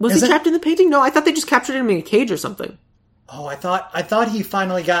 Was he trapped in the painting? No, I thought they just captured him in a cage or something. Oh, I thought he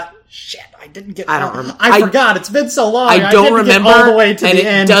finally got... Shit, I didn't get... I don't remember. I forgot. It's been so long. I don't remember. Get all the way to and the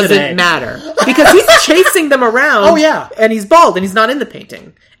end it doesn't today. matter. Because he's chasing them around. Oh, yeah. And he's bald and he's not in the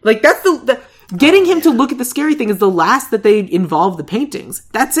painting. Like, that's getting him to look at the scary thing is the last that they involve the paintings.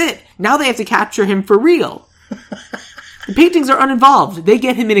 That's it. Now they have to capture him for real. The paintings are uninvolved. They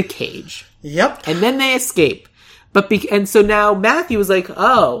get him in a cage. Yep. And then they escape. And so now Matthew is like,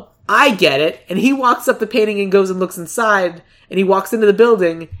 oh, I get it. And he walks up the painting and goes and looks inside. And he walks into the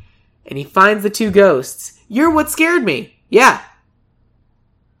building. And he finds the two ghosts. You're what scared me. Yeah.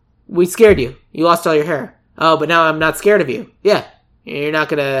 We scared you. You lost all your hair. Oh, but now I'm not scared of you. Yeah. You're not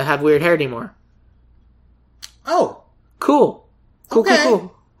going to have weird hair anymore. Oh. Cool. Cool, Okay.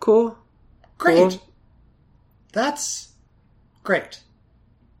 Cool. Great. Cool. That's great.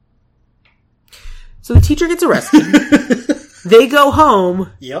 So the teacher gets arrested. They go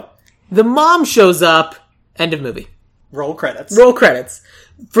home. Yep. The mom shows up. End of movie. Roll credits. Roll credits.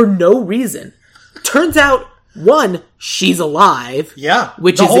 For no reason. Turns out, one, she's alive. Yeah.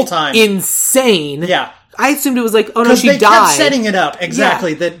 Which the is whole time. insane. Yeah. I assumed it was like, oh no, Because she they died. kept setting it up.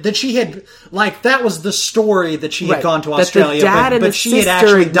 Exactly. Yeah. That she had, like, that was the story that she had Right. gone to That the Australia. dad and but the she had sister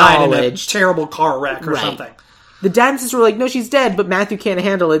actually died in a acknowledged. terrible car wreck or Right. something. The dad and sister were like, no, she's dead, but Matthew can't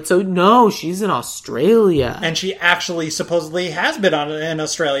handle it, so no, she's in Australia. And she actually supposedly has been in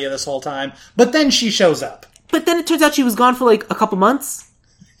Australia this whole time. But then she shows up. But then it turns out she was gone for like a couple months.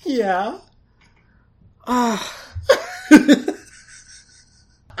 Yeah. I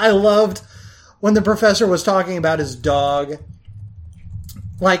loved when the professor was talking about his dog.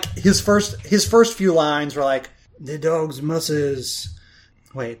 Like, his first few lines were like, the dog's musses.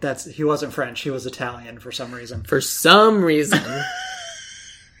 Wait, he wasn't French. He was Italian for some reason. For some reason.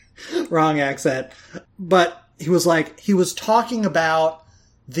 Wrong accent. But he was talking about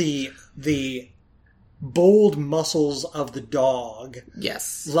the bold muscles of the dog.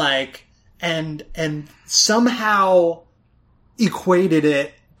 Yes. Like, and somehow equated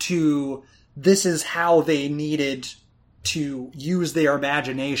it to this is how they needed to use their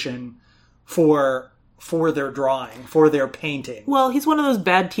imagination for their drawing, for their painting. Well, he's one of those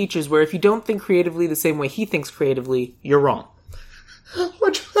bad teachers where if you don't think creatively the same way he thinks creatively, you're wrong.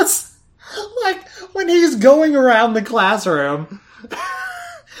 Which was like when he's going around the classroom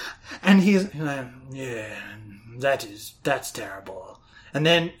and he's like, yeah, that's terrible. And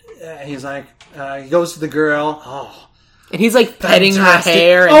then he's like, he goes to the girl, oh. And he's like petting Fantastic. her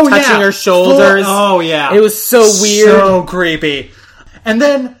hair and touching her shoulders. Oh, yeah. It was so weird. So creepy. And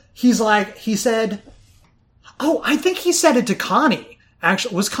then he said, oh, I think he said it to Connie.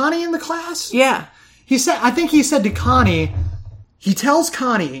 Actually, was Connie in the class? Yeah. I think he said to Connie, he tells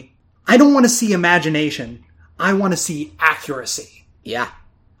Connie, I don't want to see imagination. I want to see accuracy. Yeah.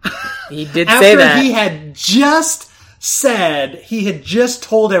 He did say that. After he had just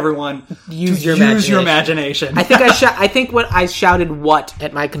told everyone Use to your use your imagination. imagination. I think when I shouted "what"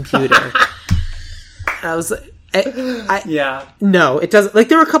 at my computer, I was like, yeah. No, it doesn't. Like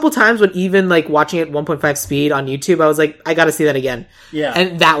there were a couple times when even like watching it 1.5 speed on YouTube, I was like, I got to see that again. Yeah.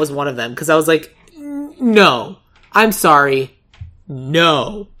 And that was one of them because I was like, no, I'm sorry,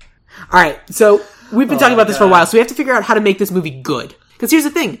 no. All right, so we've been talking about this for a while, so we have to figure out how to make this movie good. Because here's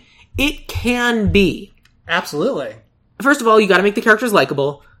the thing, it can be. Absolutely. First of all, you got to make the characters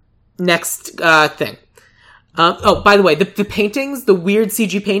likable. Next thing. By the way, the paintings, the weird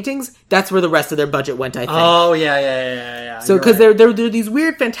CG paintings, that's where the rest of their budget went, I think. Oh, yeah. So, because they're these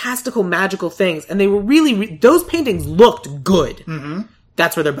weird, fantastical, magical things, and they were really, those paintings looked good. Mm-hmm.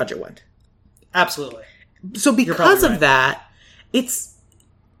 That's where their budget went. Absolutely. So, because of that,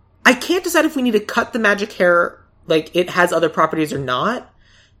 I can't decide if we need to cut the magic hair, like, it has other properties or not.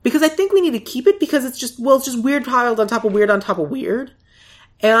 Because I think we need to keep it because it's just weird piled on top of weird on top of weird.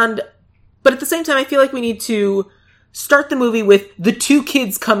 But at the same time, I feel like we need to start the movie with the two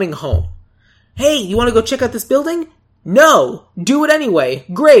kids coming home. Hey, you want to go check out this building? No. Do it anyway.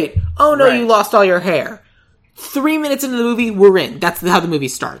 Great. Oh no, Right. You lost all your hair. 3 minutes into the movie, we're in. That's how the movie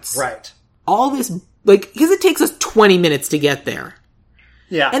starts. Right. All this, because it takes us 20 minutes to get there.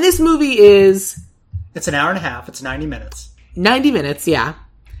 Yeah. And this movie is... It's an hour and a half. It's 90 minutes. 90 minutes, yeah.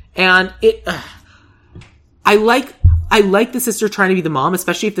 And I like the sister trying to be the mom,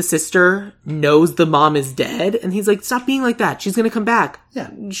 especially if the sister knows the mom is dead. And he's like, stop being like that. She's going to come back.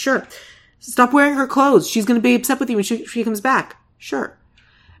 Yeah. Sure. Stop wearing her clothes. She's going to be upset with you when she comes back. Sure.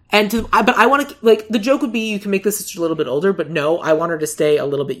 But I want to, the joke would be you can make the sister a little bit older, but no, I want her to stay a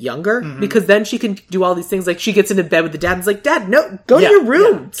little bit younger because then she can do all these things. Like she gets into bed with the dad and is like, Dad, no, go to your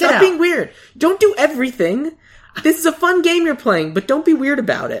room. Yeah. Stop being weird. Don't do everything. This is a fun game you're playing, but don't be weird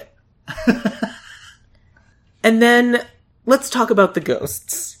about it. And then, let's talk about the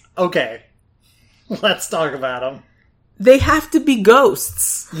ghosts. Okay. Let's talk about them. They have to be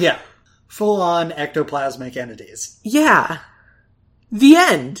ghosts. Yeah. Full-on ectoplasmic entities. Yeah. The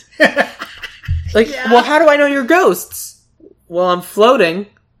end. Yeah. Well, how do I know you're ghosts? Well, I'm floating.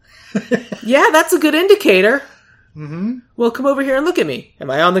 Yeah, that's a good indicator. Mm-hmm. Well, come over here and look at me.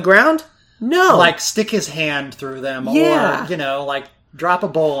 Am I on the ground? No. Like, stick his hand through them, Yeah. or, like, drop a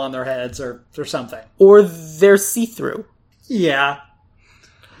bowl on their heads or something. Or they're see-through. Yeah.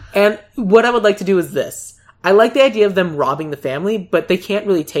 And what I would like to do is this. I like the idea of them robbing the family, but they can't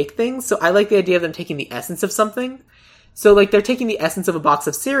really take things, so I like the idea of them taking the essence of something. So, like, they're taking the essence of a box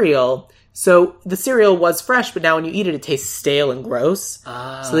of cereal, so the cereal was fresh, but now when you eat it, it tastes stale and gross.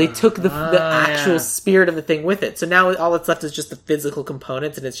 So they took the actual spirit of the thing with it. So now all that's left is just the physical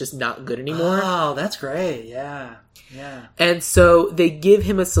components, and it's just not good anymore. Oh, that's great. Yeah. Yeah. And so they give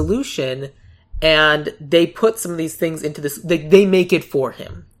him a solution, and they put some of these things into this. They make it for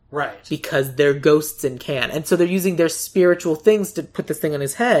him. Right. Because they're ghosts in can. And so they're using their spiritual things to put this thing on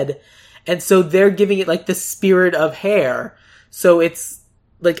his head. And so they're giving it like the spirit of hair. So it's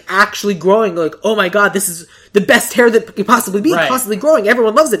like actually growing, like, oh my god, this is the best hair that could possibly be, constantly growing.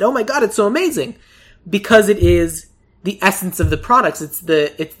 Everyone loves it. Oh my god, it's so amazing. Because it is the essence of the products. It's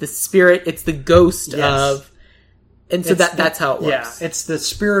the spirit, it's the ghost of, and so that's how it works. Yeah, it's the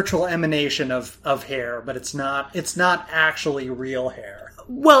spiritual emanation of hair, but it's not actually real hair.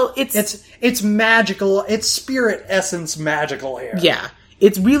 Well, it's magical, it's spirit essence magical hair. Yeah.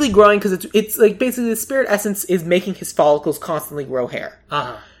 It's really growing because it's like basically the spirit essence is making his follicles constantly grow hair.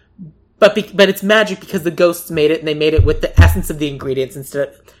 Uh-huh. But it's magic because the ghosts made it, and they made it with the essence of the ingredients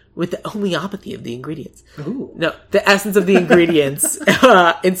with the homeopathy of the ingredients. Ooh. No, the essence of the ingredients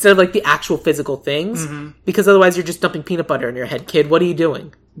instead of like the actual physical things. Mm-hmm. Because otherwise you're just dumping peanut butter in your head, kid. What are you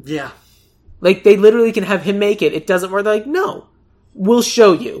doing? Yeah. Like they literally can have him make it. It doesn't work. They're like, no, we'll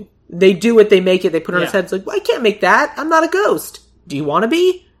show you. They do it. They make it. They put it on his head. It's like, well, I can't make that. I'm not a ghost. Do you want to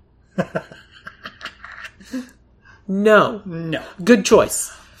be? No. No. Good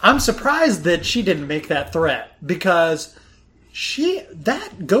choice. I'm surprised that she didn't make that threat because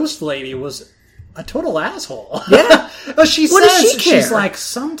that ghost lady was a total asshole. Yeah. She What says, does she care? she's like,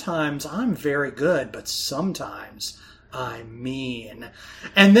 sometimes I'm very good, but sometimes I'm mean.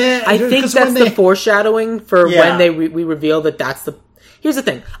 And then I think that's the foreshadowing for when we reveal that that's the... Here's the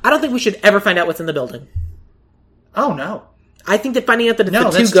thing. I don't think we should ever find out what's in the building. Oh, no. I think that finding out that it's the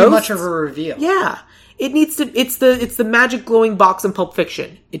two that's ghosts... too much of a reveal. Yeah. It needs to... It's the magic glowing box in Pulp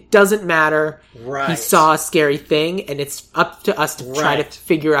Fiction. It doesn't matter. Right. He saw a scary thing, and it's up to us to try to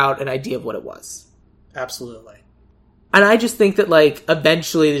figure out an idea of what it was. Absolutely. And I just think that, like,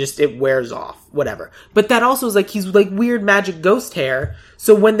 eventually it wears off. Whatever. But that also is, like, he's, like, weird magic ghost hair.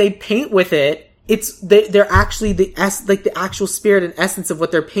 So when they paint with it, they're actually the actual spirit and essence of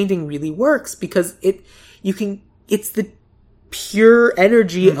what they're painting really works. Because it's the pure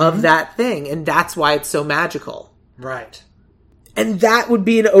energy of that thing. And that's why it's so magical. Right. And that would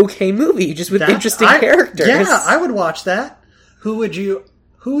be an okay movie, just with interesting characters. Yeah, I would watch that. Who would you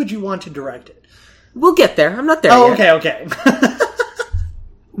want to direct it? We'll get there. I'm not there yet. Okay.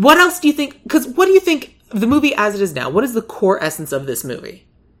 What else do you think? Because what do you think the movie as it is now? What is the core essence of this movie?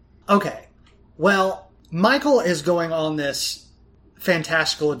 Okay. Well, Michael is going on this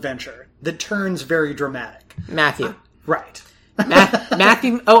fantastical adventure that turns very dramatic. Matthew. Right.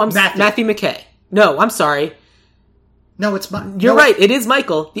 Matthew. Oh, Matthew McKay. No, I'm sorry. No, it's You're right. It is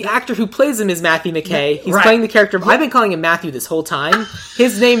Michael. The actor who plays him is Matthew McKay. He's playing the character. I've been calling him Matthew this whole time.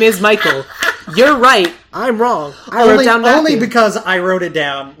 His name is Michael. You're right. I'm wrong. I wrote down Matthew. Only because I wrote it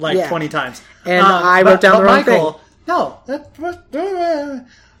down 20 times. And I wrote down the wrong thing. No.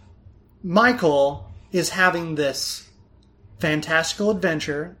 Michael is having this fantastical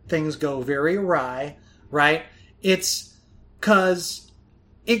adventure. Things go very awry, right? It's because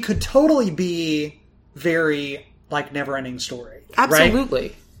it could totally be very... like Never-Ending Story.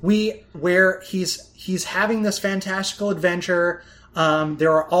 Absolutely. Right? Where he's having this fantastical adventure.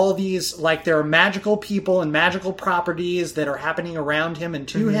 There are all these, like, there are magical people and magical properties that are happening around him and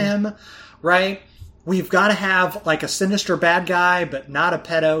to him, right? We've got to have, like, a sinister bad guy, but not a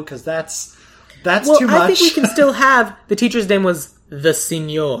pedo, because that's too much. I think we can still have, the teacher's name was the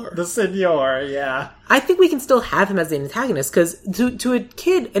Signor. The Signor, yeah. I think we can still have him as the antagonist, because to a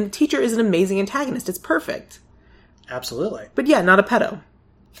kid, a teacher is an amazing antagonist. It's perfect. Absolutely. But yeah, not a pedo.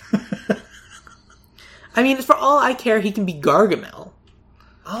 I mean, for all I care, he can be Gargamel.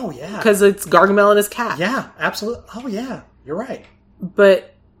 Oh, yeah. Because it's Gargamel and his cat. Yeah, absolutely. Oh, yeah. You're right.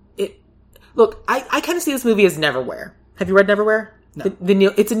 But Look, I kind of see this movie as Neverwhere. Have you read Neverwhere? No.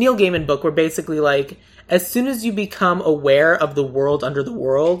 It's a Neil Gaiman book where basically, like, as soon as you become aware of the world under the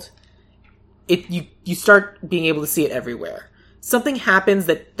world, you start being able to see it everywhere. Something happens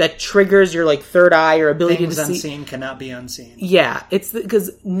that triggers your, like, third eye or ability Things to see. unseen cannot be unseen. Yeah, it's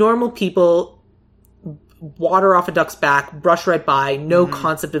because normal people water off a duck's back, brush right by, no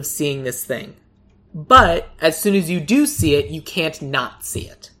concept of seeing this thing. But as soon as you do see it, you can't not see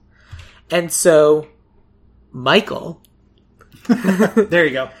it. And so, Michael, There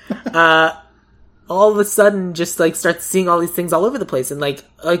you go. all of a sudden just, like, starts seeing all these things all over the place. And, like,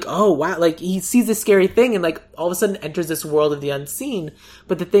 oh, wow. Like, he sees this scary thing and, like, all of a sudden enters this world of the unseen.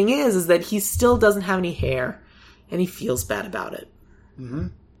 But the thing is that he still doesn't have any hair. And he feels bad about it. Mm-hmm.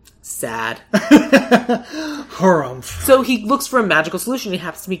 Sad. Harumph. So he looks for a magical solution. He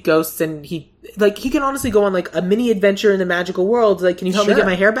happens to meet ghosts, and he can honestly go on, like, a mini adventure in the magical world. Like, can you help me get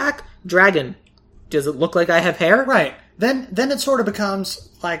my hair back? Dragon. Does it look like I have hair? Right. Then it sort of becomes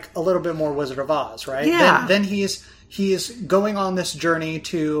like a little bit more Wizard of Oz, right? Yeah. Then he's going on this journey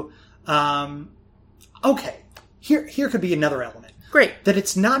to okay. Here could be another element. Great. That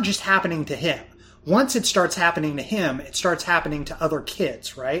it's not just happening to him. Once it starts happening to him, it starts happening to other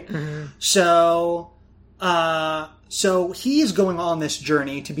kids, right? Mm-hmm. So he's going on this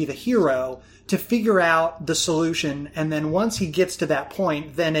journey to be the hero, to figure out the solution, and then once he gets to that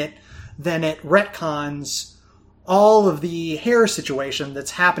point, then it retcons all of the hair situation that's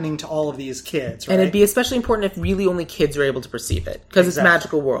happening to all of these kids, right? And it'd be especially important if really only kids are able to perceive it, because it's a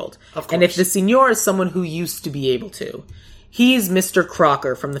magical world. Of course. And if the Signor is someone who used to be able to, he's Mr.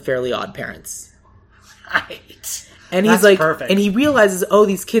 Crocker from the Fairly Odd Parents. Right. And he's That's like, perfect. and he realizes, oh,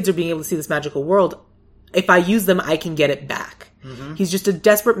 these kids are being able to see this magical world. If I use them, I can get it back. Mm-hmm. He's just a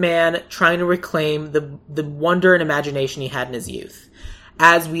desperate man trying to reclaim the wonder and imagination he had in his youth,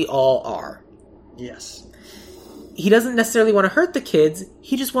 as we all are. Yes. He doesn't necessarily want to hurt the kids.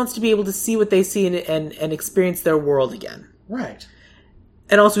 He just wants to be able to see what they see and experience their world again. Right.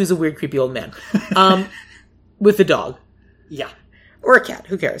 And also, he's a weird, creepy old man. With a dog. Yeah. Or a cat.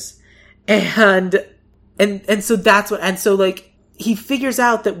 Who cares? And so that's what... And so, like, he figures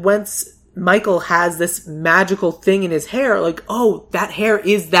out that once Michael has this magical thing in his hair, like, oh, that hair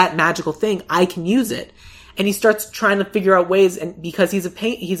is that magical thing. I can use it. And he starts trying to figure out ways, and because he's a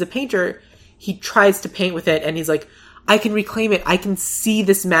painter, he tries to paint with it, and he's like, I can reclaim it. I can see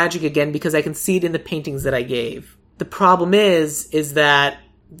this magic again because I can see it in the paintings that I gave. The problem is that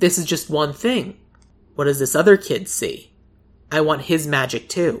this is just one thing. What does this other kid see? I want his magic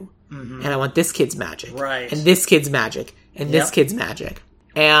too. Mm-hmm. And I want this kid's magic. Right. And this kid's magic. And this kid's magic.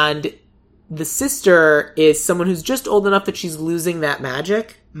 And the sister is someone who's just old enough that she's losing that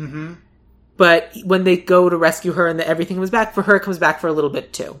magic. Mm-hmm. But when they go to rescue her and everything comes back, for her it comes back for a little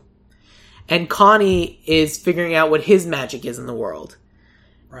bit too. And Connie is figuring out what his magic is in the world.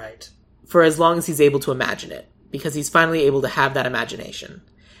 Right. For as long as he's able to imagine it. Because he's finally able to have that imagination.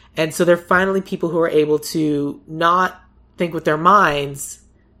 And so they're finally people who are able to not think with their minds,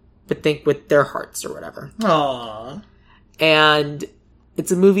 but think with their hearts or whatever. Aww. And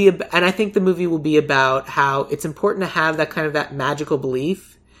it's a movie, and I think the movie will be about how it's important to have that kind of that magical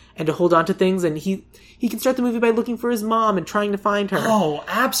belief and to hold on to things. And he can start the movie by looking for his mom and trying to find her. Oh,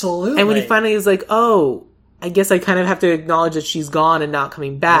 absolutely. And when he finally is like, oh, I guess I kind of have to acknowledge that she's gone and not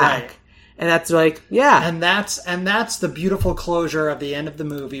coming back. Right. And that's like, yeah. And that's the beautiful closure of the end of the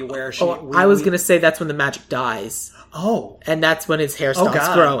movie where she... I was going to say that's when the magic dies. Oh. And that's when his hair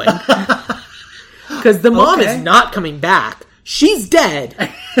stops growing. Because the mom is not coming back. She's dead.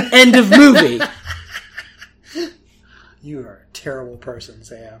 End of movie. You are a terrible person,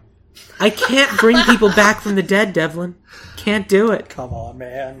 Sam. I can't bring people back from the dead, Devlin. Can't do it. Come on,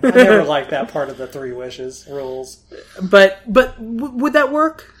 man. I never liked that part of the 3 wishes rules. But would that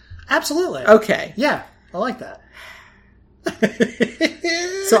work? Absolutely. Okay. Yeah, I like that.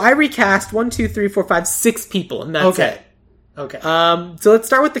 So I recast 1, 2, 3, 4, 5, 6 people, and that's it. Okay. So let's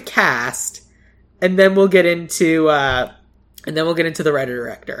start with the cast, and then we'll get into the writer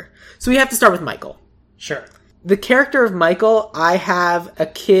director. So we have to start with Michael. Sure. The character of Michael, I have a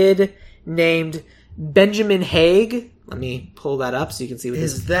kid named Benjamin Haig. Let me pull that up so you can see what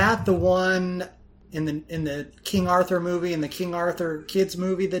is that the one in the King Arthur movie and the King Arthur Kids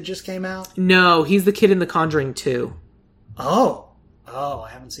movie that just came out? No, he's the kid in The Conjuring 2. Oh, I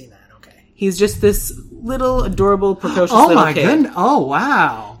haven't seen that. Okay. He's just this little adorable, precocious little kid. Oh my goodness. Oh,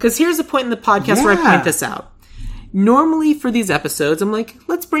 wow. Because here's a point in the podcast where I point this out. Normally for these episodes, I'm like,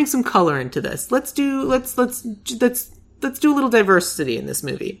 let's bring some color into this. Let's do a little diversity in this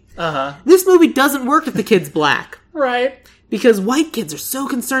movie. Uh-huh. This movie doesn't work if the kid's black. Right. Because white kids are so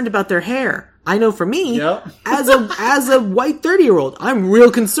concerned about their hair. I know for me, Yep. as a white 30-year-old, I'm real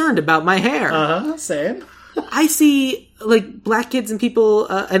concerned about my hair. Same. I see, like, black kids and people,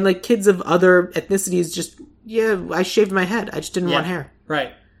 and, like, kids of other ethnicities just, I shaved my head. I just didn't want hair.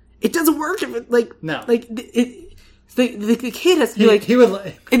 Right. It doesn't work if it, like... No. Like, the kid has to be like... He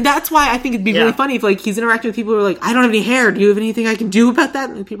would... And that's why I think it'd be really funny if, like, he's interacting with people who are like, I don't have any hair. Do you have anything I can do about that?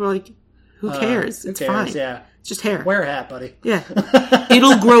 And people are like, who cares? It's fine. Yeah. It's just hair. Wear a hat, buddy. Yeah.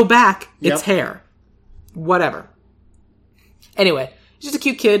 It'll grow back. Yep. It's hair. Whatever. Anyway, just a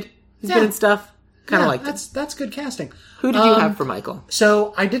cute kid. He's been in stuff. Kind of like that's good casting. Who did you have for Michael?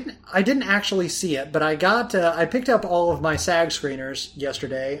 So I didn't actually see it, but I picked up all of my SAG screeners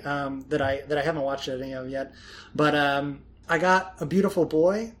yesterday that I haven't watched any of yet. But I got A Beautiful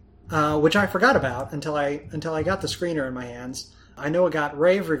Boy, which I forgot about until I got the screener in my hands. I know it got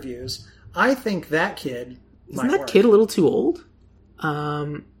rave reviews. I think that kid Isn't that kid a little too old?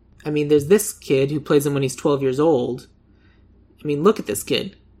 I mean, there's this kid who plays him when he's 12 years old. I mean, look at this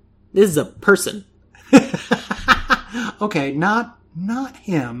kid. This is a person. Okay, not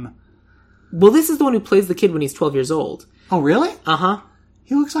him. Well, this is the one who plays the kid when he's 12 years old. Oh, really? Uh-huh.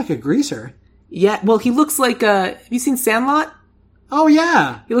 He looks like a greaser. Yeah, well, he looks like, have you seen Sandlot? Oh,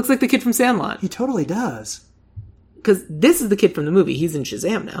 yeah. He looks like the kid from Sandlot. He totally does. Because this is the kid from the movie. He's in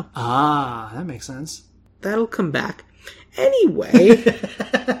Shazam now. Ah, that makes sense. That'll come back. Anyway.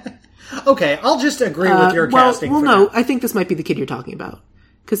 Okay, I'll just agree with your casting. Well, no, I think this might be the kid you're talking about.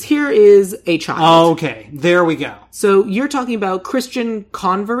 Because here is a child. Okay, there we go. So you're talking about Christian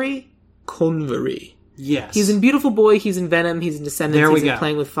Convery? Convery. Yes. He's in Beautiful Boy, he's in Venom, he's in Descendants, there we he's go. in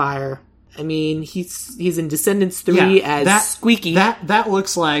Playing with Fire. I mean, he's in Descendants 3 as Squeaky. That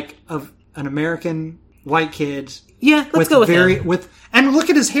looks like an American white kid. Yeah, let's go with him. And look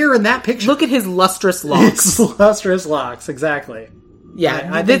at his hair in that picture. Look at his lustrous locks. His lustrous locks, exactly. Yeah,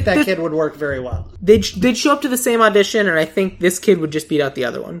 I think that kid would work very well. They'd show up to the same audition, and I think this kid would just beat out the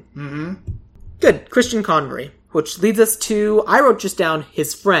other one. Mm-hmm. Good. Christian Convery. Which leads us to, I wrote just down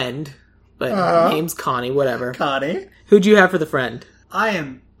his friend, but name's Connie, whatever. Connie. Who'd you have for the friend? I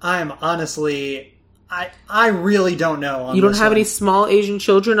am honestly... I really don't know. You don't have any small Asian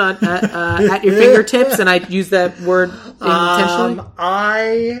children at your fingertips, and I use that word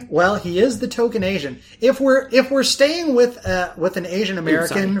intentionally. Well, he is the token Asian. If we're staying with an Asian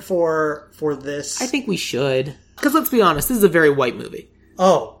American for this, I think we should, because let's be honest, this is a very white movie.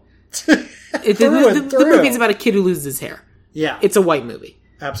 Oh, the movie's about a kid who loses his hair. Yeah, it's a white movie.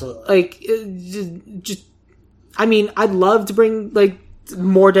 Absolutely. Like, just I mean, I'd love to bring like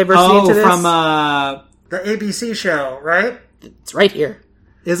more diversity into this. From the ABC show, right? It's right here.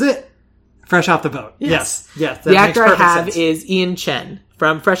 Is it? Fresh Off the Boat. Yes. The actor I have is Ian Chen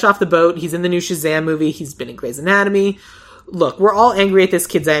from Fresh Off the Boat. He's in the new Shazam movie. He's been in Grey's Anatomy. Look, we're all angry at this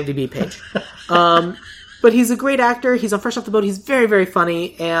kid's IMDb page. But he's a great actor. He's on Fresh Off the Boat. He's very, very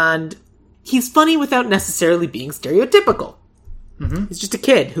funny. And he's funny without necessarily being stereotypical. Mm-hmm. He's just a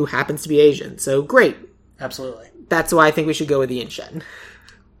kid who happens to be Asian. So great. Absolutely. That's why I think we should go with Ian Chen.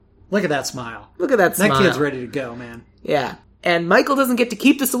 Look at that smile. Look at that smile. That kid's ready to go, man. Yeah. And Michael doesn't get to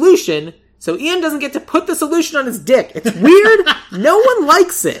keep the solution, so Ian doesn't get to put the solution on his dick. It's weird. No one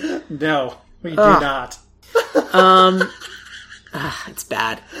likes it. No, we do not. It's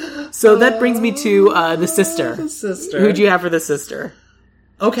bad. So that brings me to the sister. The sister. Who'd you have for the sister?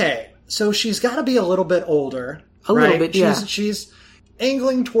 Okay, so she's got to be a little bit older. A little bit, yeah. She's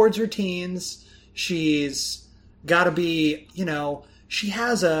angling towards her teens. She's got to be,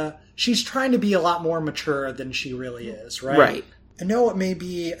 she's trying to be a lot more mature than she really is, right? Right. I know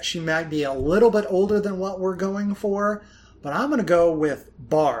she might be a little bit older than what we're going for, but I'm going to go with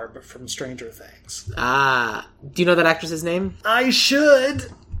Barb from Stranger Things. Ah. Do you know that actress's name? I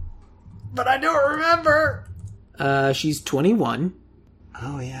should, but I don't remember. She's 21.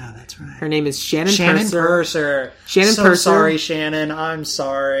 Oh, yeah, that's right. Her name is Shannon Purser. Shannon so Purser. Sorry, Shannon. I'm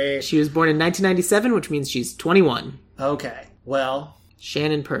sorry. She was born in 1997, which means she's 21. Okay, well...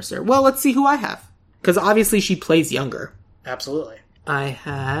 Shannon Purser. Well, let's see who I have. Because obviously she plays younger. Absolutely. I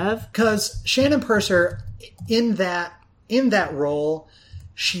have... Because Shannon Purser, in that role,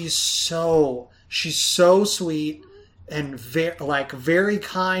 she's so sweet and very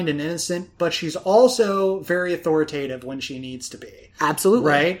kind and innocent, but she's also very authoritative when she needs to be. Absolutely.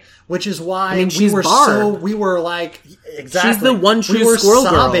 Right? Which is why she's Barb. we were like, exactly. She's the one true squirrel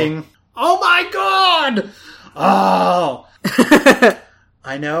sobbing. girl. Oh my God! Oh!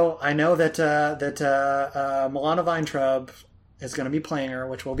 I know that Milana Weintraub is going to be playing her,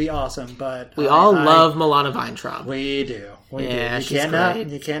 which will be awesome. But we all love Milana Weintraub. We do. Yeah, you she's can't great.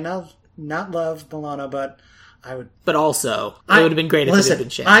 you can't not love Milana, but But also, it would have been great if it had been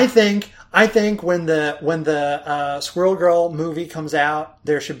Shannon. I think when the Squirrel Girl movie comes out,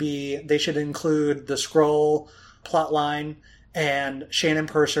 they should include the Skrull plotline, and Shannon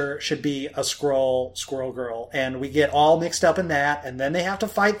Purser should be a Squirrel Girl, and we get all mixed up in that, and then they have to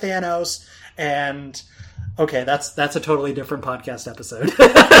fight Thanos, and okay, that's a totally different podcast episode.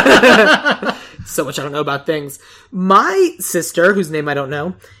 So much I don't know about things. My sister, whose name I don't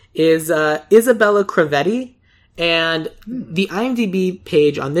know, is Isabella Cravetti. And the IMDb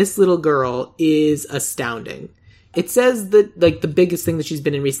page on this little girl is astounding. It says that, like, the biggest thing that she's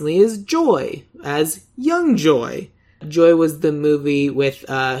been in recently is Joy, as young Joy. Joy was the movie with,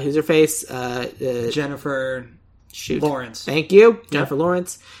 who's her face? Jennifer Lawrence. Thank you. Jennifer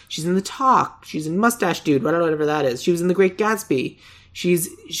Lawrence. She's in The Talk. She's in Mustache Dude, whatever that is. She was in The Great Gatsby. She's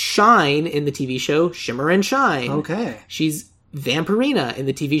Shine in the TV show Shimmer and Shine. Okay. She's Vampirina in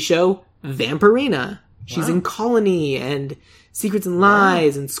the TV show Vampirina. She's in Colony and Secrets and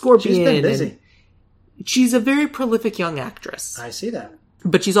Lies and Scorpion. She's been busy. She's a very prolific young actress. I see that.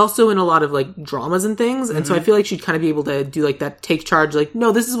 But she's also in a lot of, like, dramas and things. And so I feel like she'd kind of be able to do, like, that take charge, like,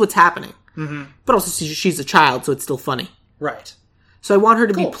 no, this is what's happening. Mm-hmm. But also she's a child, so it's still funny. Right. So I want her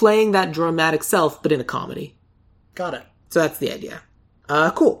to be playing that dramatic self, but in a comedy. Got it. So that's the idea.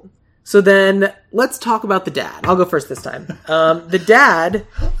 Cool. So then, let's talk about the dad. I'll go first this time. The dad,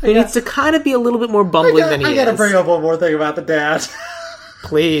 who needs to kind of be a little bit more bumbling than he is. I gotta bring up one more thing about the dad.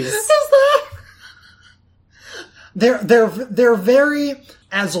 Please. They're very,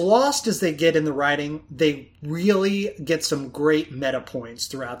 as lost as they get in the writing, they really get some great meta points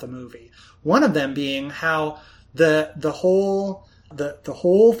throughout the movie. One of them being how the whole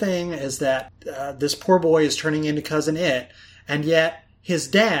thing is that this poor boy is turning into Cousin It, and yet his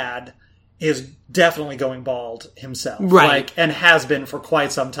dad is definitely going bald himself. Right. Like, and has been for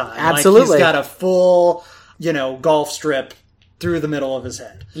quite some time. Absolutely. Like, he's got a full, golf strip through the middle of his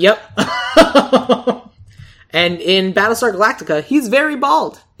head. Yep. And in Battlestar Galactica, he's very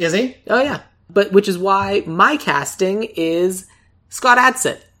bald. Is he? Oh, yeah. But which is why my casting is Scott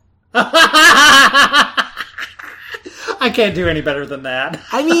Adsit. I can't do any better than that.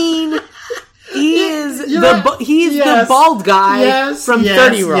 I mean, he is the bald guy from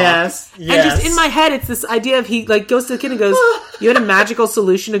 30 Rock. Yes. And just in my head, it's this idea of he like goes to the kid and goes, "You had a magical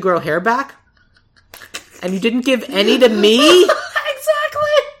solution to grow hair back, and you didn't give any to me."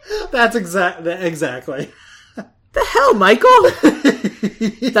 Exactly. That's exactly. The hell, Michael?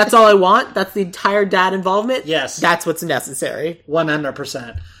 That's all I want? That's the entire dad involvement? Yes. That's what's necessary.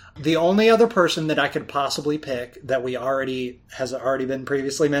 100%. The only other person that I could possibly pick that has already been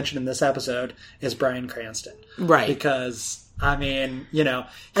previously mentioned in this episode is Bryan Cranston. Right. Because, I mean,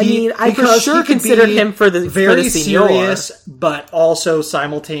 I for sure considered him for the very senior. Serious, but also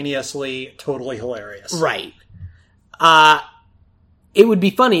simultaneously totally hilarious. Right. It would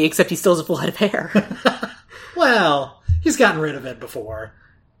be funny, except he still has a full head of hair. Well, he's gotten rid of it before.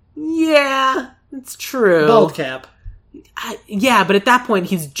 Yeah, it's true. Bald cap. Yeah, but at that point,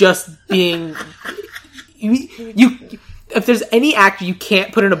 he's just being... If there's any actor you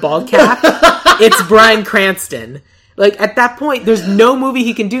can't put in a bald cap, it's Bryan Cranston. Like, at that point, there's no movie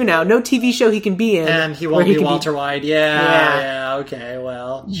he can do now, no TV show he can be in. And he won't be Walter White. Yeah, okay,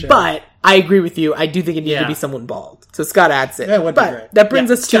 well, sure. But I agree with you. I do think it needs to be someone bald. So Scott Adsit. That would be great. That brings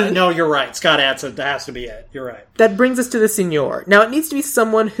us to... No, you're right. Scott Adsit has to be it. You're right. That brings us to the Signor. Now, it needs to be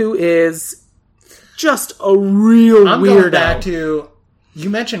someone who is just a real weirdo. I'm going back to... You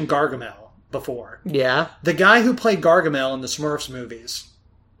mentioned Gargamel before. Yeah. The guy who played Gargamel in the Smurfs movies.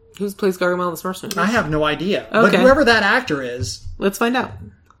 Who plays Gargamel in the Smurfs movies? I have no idea. Okay. But whoever that actor is... Let's find out.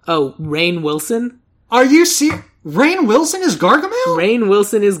 Oh, Rainn Wilson? Are you serious? Rainn Wilson is Gargamel? Rainn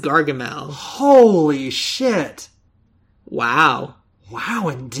Wilson is Gargamel. Holy shit. Wow. Wow,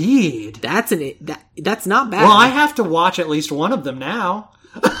 indeed. That's not bad. Well, I have to watch at least one of them now.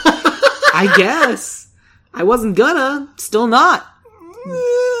 I guess. I wasn't gonna. Still not.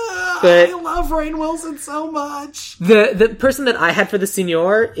 But I love Rainn Wilson so much. The person that I had for the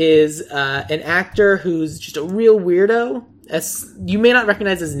Signor is an actor who's just a real weirdo. You may not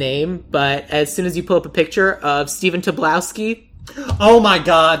recognize his name, but as soon as you pull up a picture of Stephen Tobolowsky... Oh my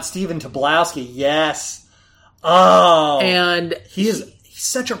god, Stephen Tobolowsky, yes. Oh. And he's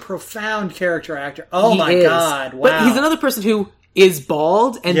such a profound character actor. Oh my god, wow. But he's another person who is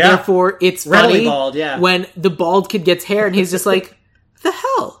bald, and therefore it's funny bald, when the bald kid gets hair, and he's just like, the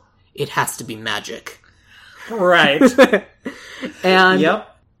hell? It has to be magic. Right. And... Yep.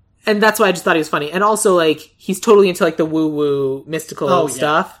 And that's why I just thought he was funny. And also, like, he's totally into, like, the woo-woo mystical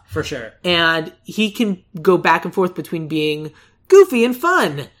stuff. For sure. And he can go back and forth between being goofy and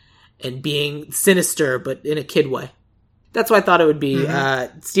fun. and being sinister, but in a kid way. That's why I thought it would be,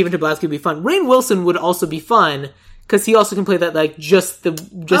 Stephen Tobolowsky would be fun. Rainn Wilson would also be fun, because he also can play that, like, just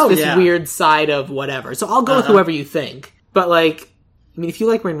this weird side of whatever. So I'll go with whoever you think. But, like, I mean, if you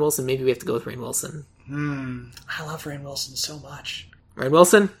like Rainn Wilson, maybe we have to go with Rainn Wilson. I love Rainn Wilson so much. Rainn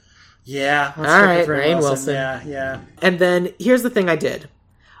Wilson? Yeah. All right, Rainn Wilson. Yeah. And then, here's the thing I did.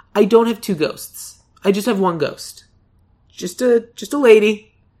 I don't have 2 ghosts. I just have 1 ghost. Just a lady.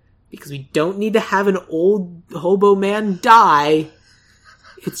 Because we don't need to have an old hobo man die.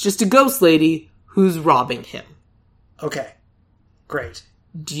 It's just a ghost lady who's robbing him. Okay. Great.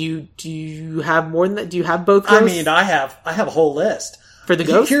 Do you have more than that? Do you have both ghosts? I mean, I have a whole list. For the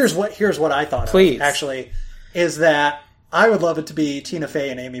ghosts? Here's what I thought Please. of, actually, is that I would love it to be Tina Fey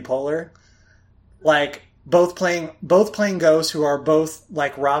and Amy Poehler. Like, both playing ghosts who are both,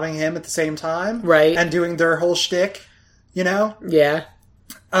 like, robbing him at the same time. Right. And doing their whole shtick, you know? Yeah.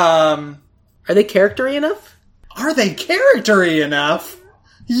 Are they character-y enough? Are they character-y enough?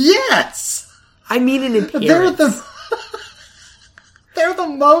 Yes! I mean in appearance. They're the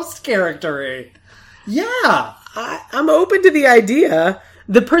most character-y. Yeah. I'm open to the idea.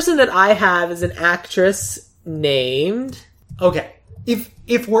 The person that I have is an actress named... Okay.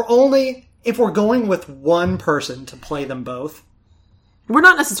 If we're going with one person to play them both... We're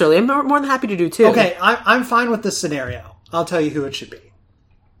not necessarily. I'm more than happy to do 2. Okay, I'm fine with this scenario. I'll tell you who it should be.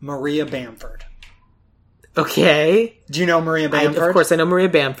 Maria Bamford. Okay. Do you know Maria Bamford? Of course, I know Maria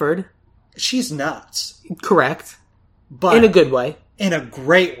Bamford. She's nuts. Correct. But in a good way. In a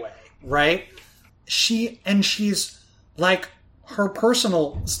great way, right? She's like, her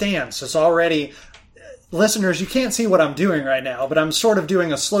personal stance is already... Listeners, you can't see what I'm doing right now, but I'm sort of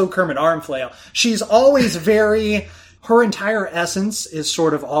doing a slow Kermit arm flail. She's always very... Her entire essence is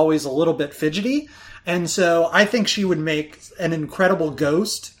sort of always a little bit fidgety. And so I think she would make an incredible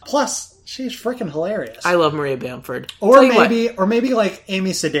ghost. Plus, she's freaking hilarious. I love Maria Bamford. Or maybe like Amy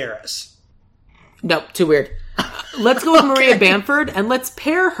Sedaris. No, too weird. Let's go with Maria Bamford, and let's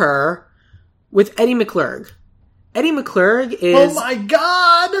pair her with Eddie McClurg. Eddie McClurg is... Oh my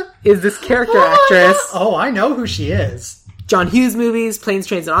god! Is this character actress. Oh, I know who she is. John Hughes movies, Planes,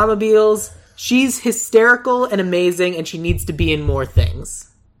 Trains, and Automobiles. She's hysterical and amazing, and she needs to be in more things.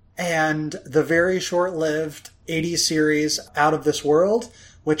 And the very short-lived 80s series Out of This World,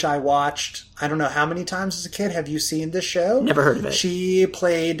 which I watched, I don't know how many times as a kid. Have you seen this show? Never heard of it. She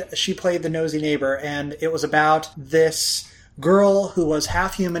played the nosy neighbor, and it was about this girl who was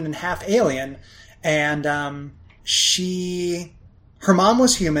half human and half alien, and her mom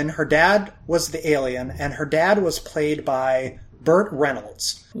was human, her dad was the alien, and her dad was played by Burt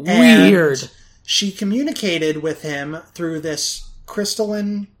Reynolds. Weird. And she communicated with him through this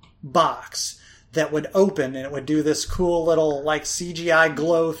crystalline box that would open, and it would do this cool little like CGI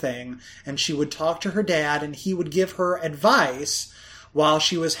glow thing, and she would talk to her dad, and he would give her advice while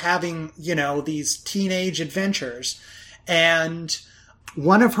she was having, these teenage adventures. And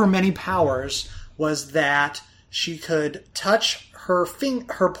one of her many powers was that she could touch her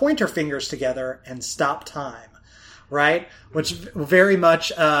pointer fingers together and stop time. Right? Which very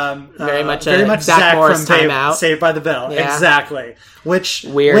much Zach Morris from Saved by the Bell. Yeah. Exactly. Which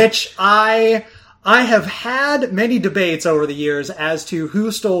I have had many debates over the years as to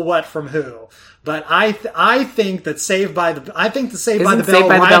who stole what from who. But I think that Saved by the Bell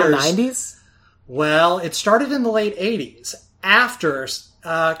writers, 90s? Well, it started in the late 80s after,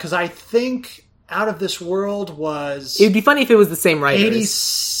 because I think Out of This World was... It'd be funny if it was the same writers.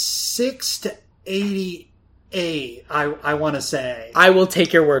 86 to 88, I want to say. I will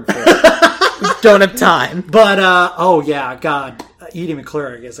take your word for it. Don't have time. But, God, Edie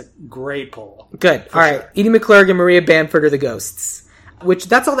McClurg is a great pull. Good. All right. Edie McClurg and Maria Bamford are the ghosts.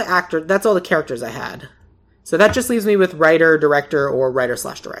 That's all the characters I had. So that just leaves me with writer, director, or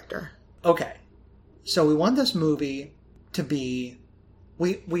writer/director. Okay. So we want this movie to be...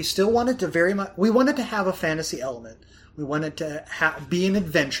 We still wanted to very much... We wanted to have a fantasy element. We wanted to be an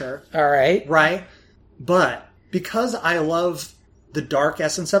adventure. All right. Right? But because I love the dark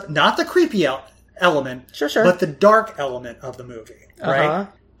essence of... Not the creepy element. Sure. But the dark element of the movie. Right? Uh-huh.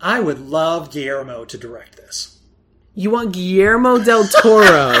 I would love Guillermo to direct this. You want Guillermo del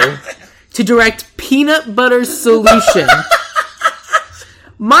Toro to direct Peanut Butter Solution.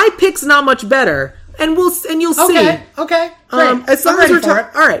 My pick's not much better, and you'll see. Okay. Great. As long as we're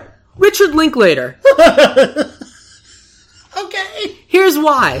talking, all right. Richard Linklater. Okay. Here's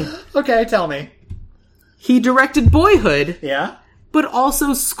why. Okay, tell me. He directed Boyhood. Yeah. But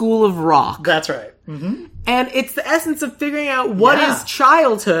also School of Rock. That's right. Mm-hmm. And it's the essence of figuring out what is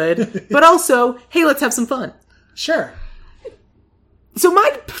childhood, but also, hey, let's have some fun. Sure. So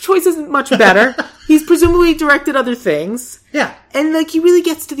my choice isn't much better. He's presumably directed other things. Yeah. And, like, he really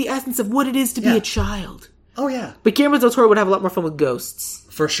gets to the essence of what it is to be a child. Oh, yeah. But Guillermo del Toro would have a lot more fun with ghosts.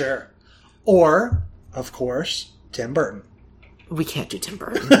 For sure. Or, of course, Tim Burton. We can't do Tim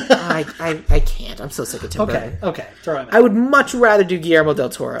Burton. I can't. I'm so sick of Tim Burton. Okay. Throw him in. I would much rather do Guillermo del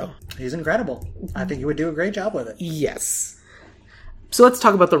Toro. He's incredible. I think he would do a great job with it. Yes. So let's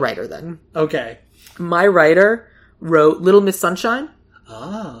talk about the writer then. Okay. My writer wrote Little Miss Sunshine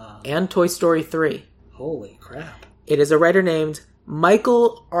and Toy Story 3. Holy crap. It is a writer named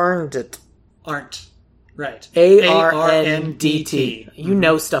Michael Arndt. Right. Arndt. You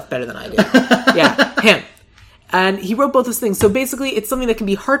know stuff better than I do. Yeah, him. And he wrote both those things. So basically, it's something that can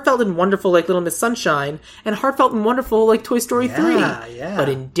be heartfelt and wonderful like Little Miss Sunshine, and heartfelt and wonderful like Toy Story 3. Yeah. But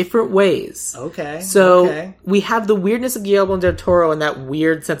in different ways. Okay. So we have the weirdness of Guillermo del Toro and that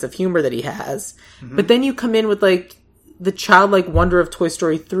weird sense of humor that he has. Mm-hmm. But then you come in with like the childlike wonder of Toy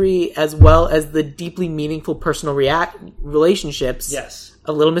Story 3, as well as the deeply meaningful personal relationships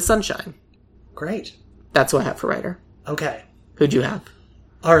of Little Miss Sunshine. Great. That's what I have for writer. Okay. Who'd you have?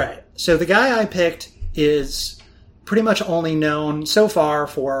 All right. So the guy I picked is pretty much only known so far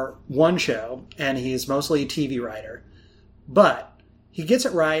for one show, and he's mostly a TV writer. But he gets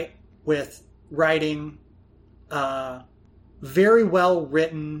it right with writing very well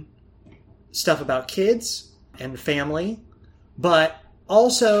written stuff about kids and family, but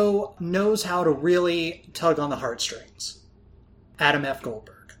also knows how to really tug on the heartstrings. Adam F.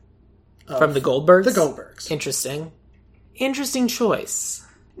 Goldberg. From the Goldbergs? The Goldbergs. Interesting choice.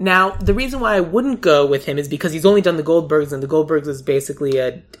 Now, the reason why I wouldn't go with him is because he's only done the Goldbergs, and the Goldbergs is basically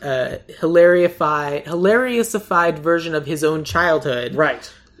a hilariousified version of his own childhood.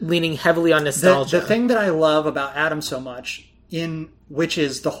 Right. Leaning heavily on nostalgia. The thing that I love about Adam so much, which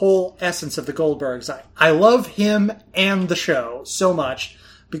is the whole essence of the Goldbergs, I love him and the show so much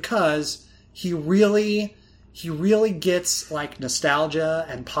because he really gets like nostalgia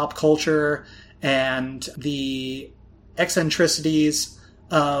and pop culture and the eccentricities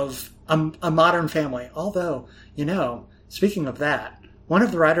of a Modern Family. Although, speaking of that, one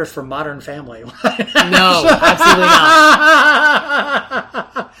of the writers from Modern Family. No, absolutely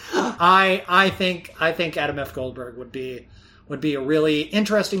not. I think Adam F. Goldberg would be a really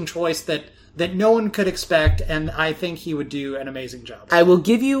interesting choice that no one could expect, and I think he would do an amazing job. I will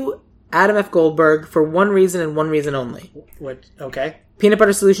give you Adam F. Goldberg for one reason and one reason only. What? Okay. Peanut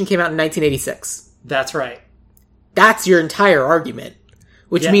Butter Solution came out in 1986. That's right. That's your entire argument.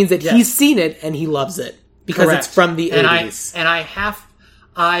 Which means that he's seen it and he loves it. Because it's from the 80s.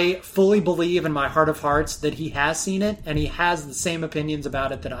 I fully believe in my heart of hearts that he has seen it and he has the same opinions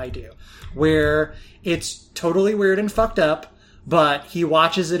about it that I do. Where it's totally weird and fucked up, but he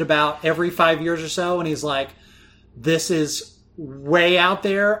watches it about every 5 years or so and he's like, this is way out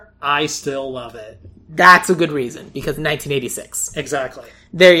there. I still love it. That's a good reason, because 1986. Exactly.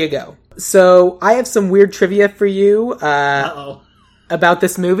 There you go. So, I have some weird trivia for you about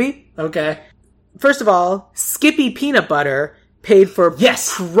this movie. Okay. First of all, Skippy Peanut Butter paid for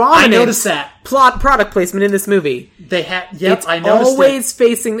prominent I noticed that. product placement in this movie. They had, I noticed always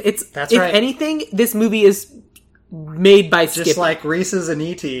facing, That's if right. anything, this movie is made by Skippy. Just like Reese's and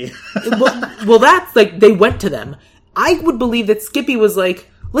E.T. well, that's like, they went to them. I would believe that Skippy was like,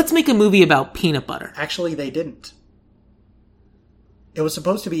 let's make a movie about peanut butter. Actually, they didn't. It was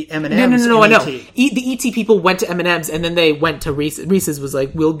supposed to be M&M's. No, I know. E.T. The E.T. people went to M&M's and then they went to Reese's. Reese's was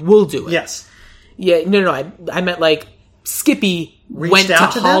like, we'll do it. Yes. Yeah, no. I meant like Skippy went to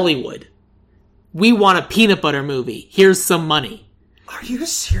out to Hollywood. We want a peanut butter movie. Here's some money. Are you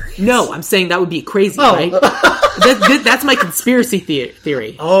serious? No, I'm saying that would be crazy, right? That's my conspiracy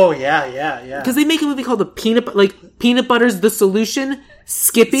theory. Oh, yeah. Because they make a movie called Peanut Butter's the Solution.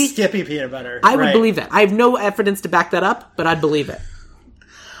 Skippy Peanut Butter. I would believe that. I have no evidence to back that up, but I'd believe it.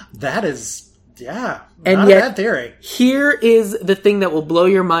 That is, not and a yet, bad theory. Here is the thing that will blow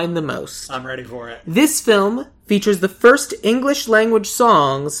your mind the most. I'm ready for it. This film features the first English language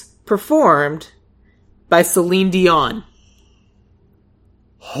songs performed by Celine Dion.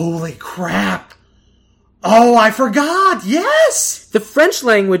 Holy crap! Oh, I forgot! Yes! The French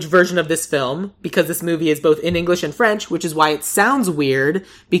language version of this film, because this movie is both in English and French, which is why it sounds weird,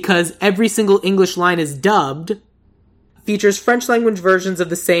 because every single English line is dubbed, features French language versions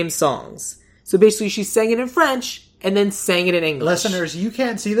of the same songs. So basically she sang it in French, and then sang it in English. Listeners, you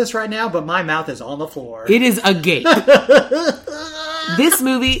can't see this right now, but my mouth is on the floor. It is agape. This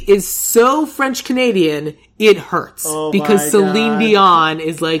movie is so French-Canadian, it hurts. Oh because Celine God. Dion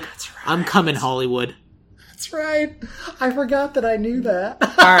is like, That's right. I'm coming, Hollywood. That's right. I forgot that I knew that.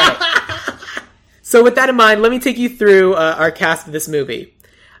 Alright. So with that in mind, let me take you through our cast of this movie.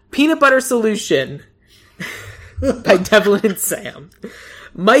 Peanut Butter Solution by Devlin and Sam.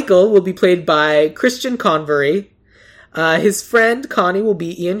 Michael will be played by Christian Convery. His friend Connie will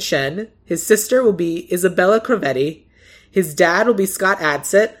be Ian Shen. His sister will be Isabella Crovetti. His dad will be Scott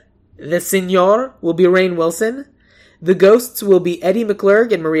Adsit. The Signor will be Rainn Wilson. The ghosts will be Eddie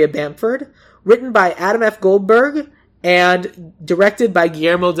McClurg and Maria Bamford. Written by Adam F. Goldberg and directed by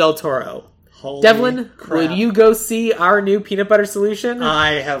Guillermo del Toro. Holy Devlin, crap. would you go see our new Peanut Butter Solution?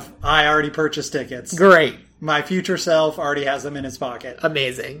 I already purchased tickets. Great. My future self already has them in his pocket.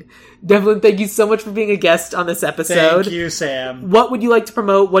 Amazing. Devlin, thank you so much for being a guest on this episode. Thank you, Sam. What would you like to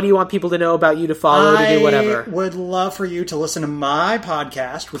promote? What do you want people to know about you, to follow, to do whatever? I would love for you to listen to my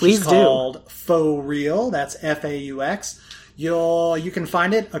podcast, which Please is called Faux Real. That's FAUX. You can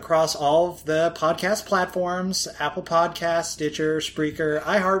find it across all of the podcast platforms, Apple Podcasts, Stitcher, Spreaker,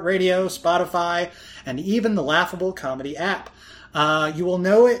 iHeartRadio, Spotify, and even the Laughable Comedy app. You will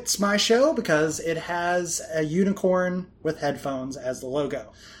know it's my show because it has a unicorn with headphones as the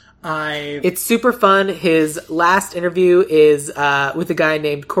logo. It's super fun. His last interview is with a guy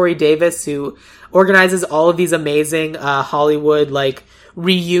named Corey Davis, who organizes all of these amazing Hollywood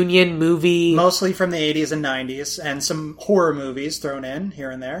reunion movie, mostly from the 80s and 90s, and some horror movies thrown in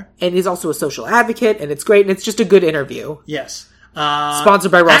here and there. And he's also a social advocate, and it's great, and it's just a good interview. Yes. Sponsored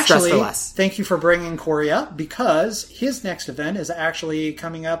by Ross Dress for Less. Thank you for bringing Corey up, because his next event is actually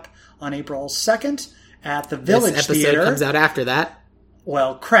coming up on April 2nd at the Village This episode Theater. comes out after that.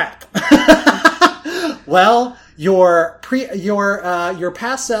 Well, crap. Well, your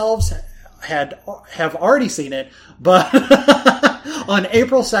past selves have already seen it, but on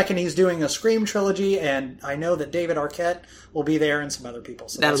April 2nd he's doing a Scream trilogy, and I know that David Arquette will be there and some other people,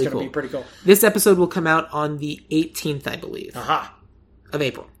 so that's going to be pretty cool. This episode will come out on the 18th, I believe, of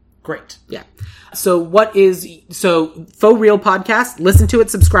April. Great. Yeah. So Faux Real Podcast, listen to it,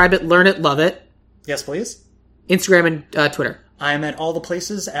 subscribe it, learn it, love it. Yes, please. Instagram and Twitter. I am at all the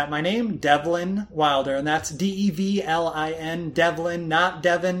places at my name, Devlin Wilder, and that's Devlin, Devlin, not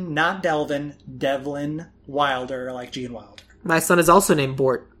Devin, not Delvin, Devlin Wilder, like Gene Wilder. My son is also named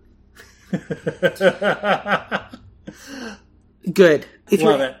Bort. Good. If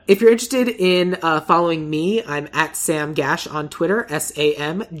you're interested in following me, I'm at Sam Gash on Twitter,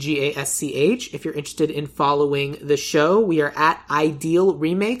 SamGasch. If you're interested in following the show, we are at Ideal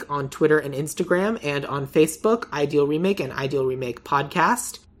Remake on Twitter and Instagram, and on Facebook, Ideal Remake and Ideal Remake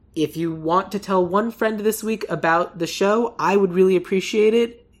Podcast. If you want to tell one friend this week about the show, I would really appreciate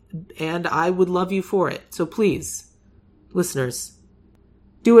it, and I would love you for it. So please, listeners,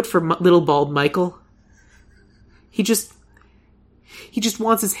 do it for little bald Michael. He just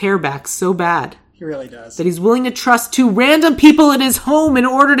wants his hair back so bad. He really does. That he's willing to trust two random people in his home in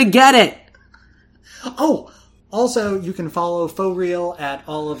order to get it. Oh, also, you can follow Faux Real at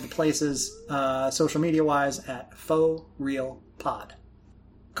all of the places, social media-wise, at Faux Real Pod.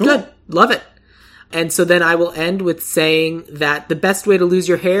 Cool. Good. Love it. And so then I will end with saying that the best way to lose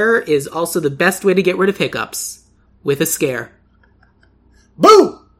your hair is also the best way to get rid of hiccups. With a scare. Boo!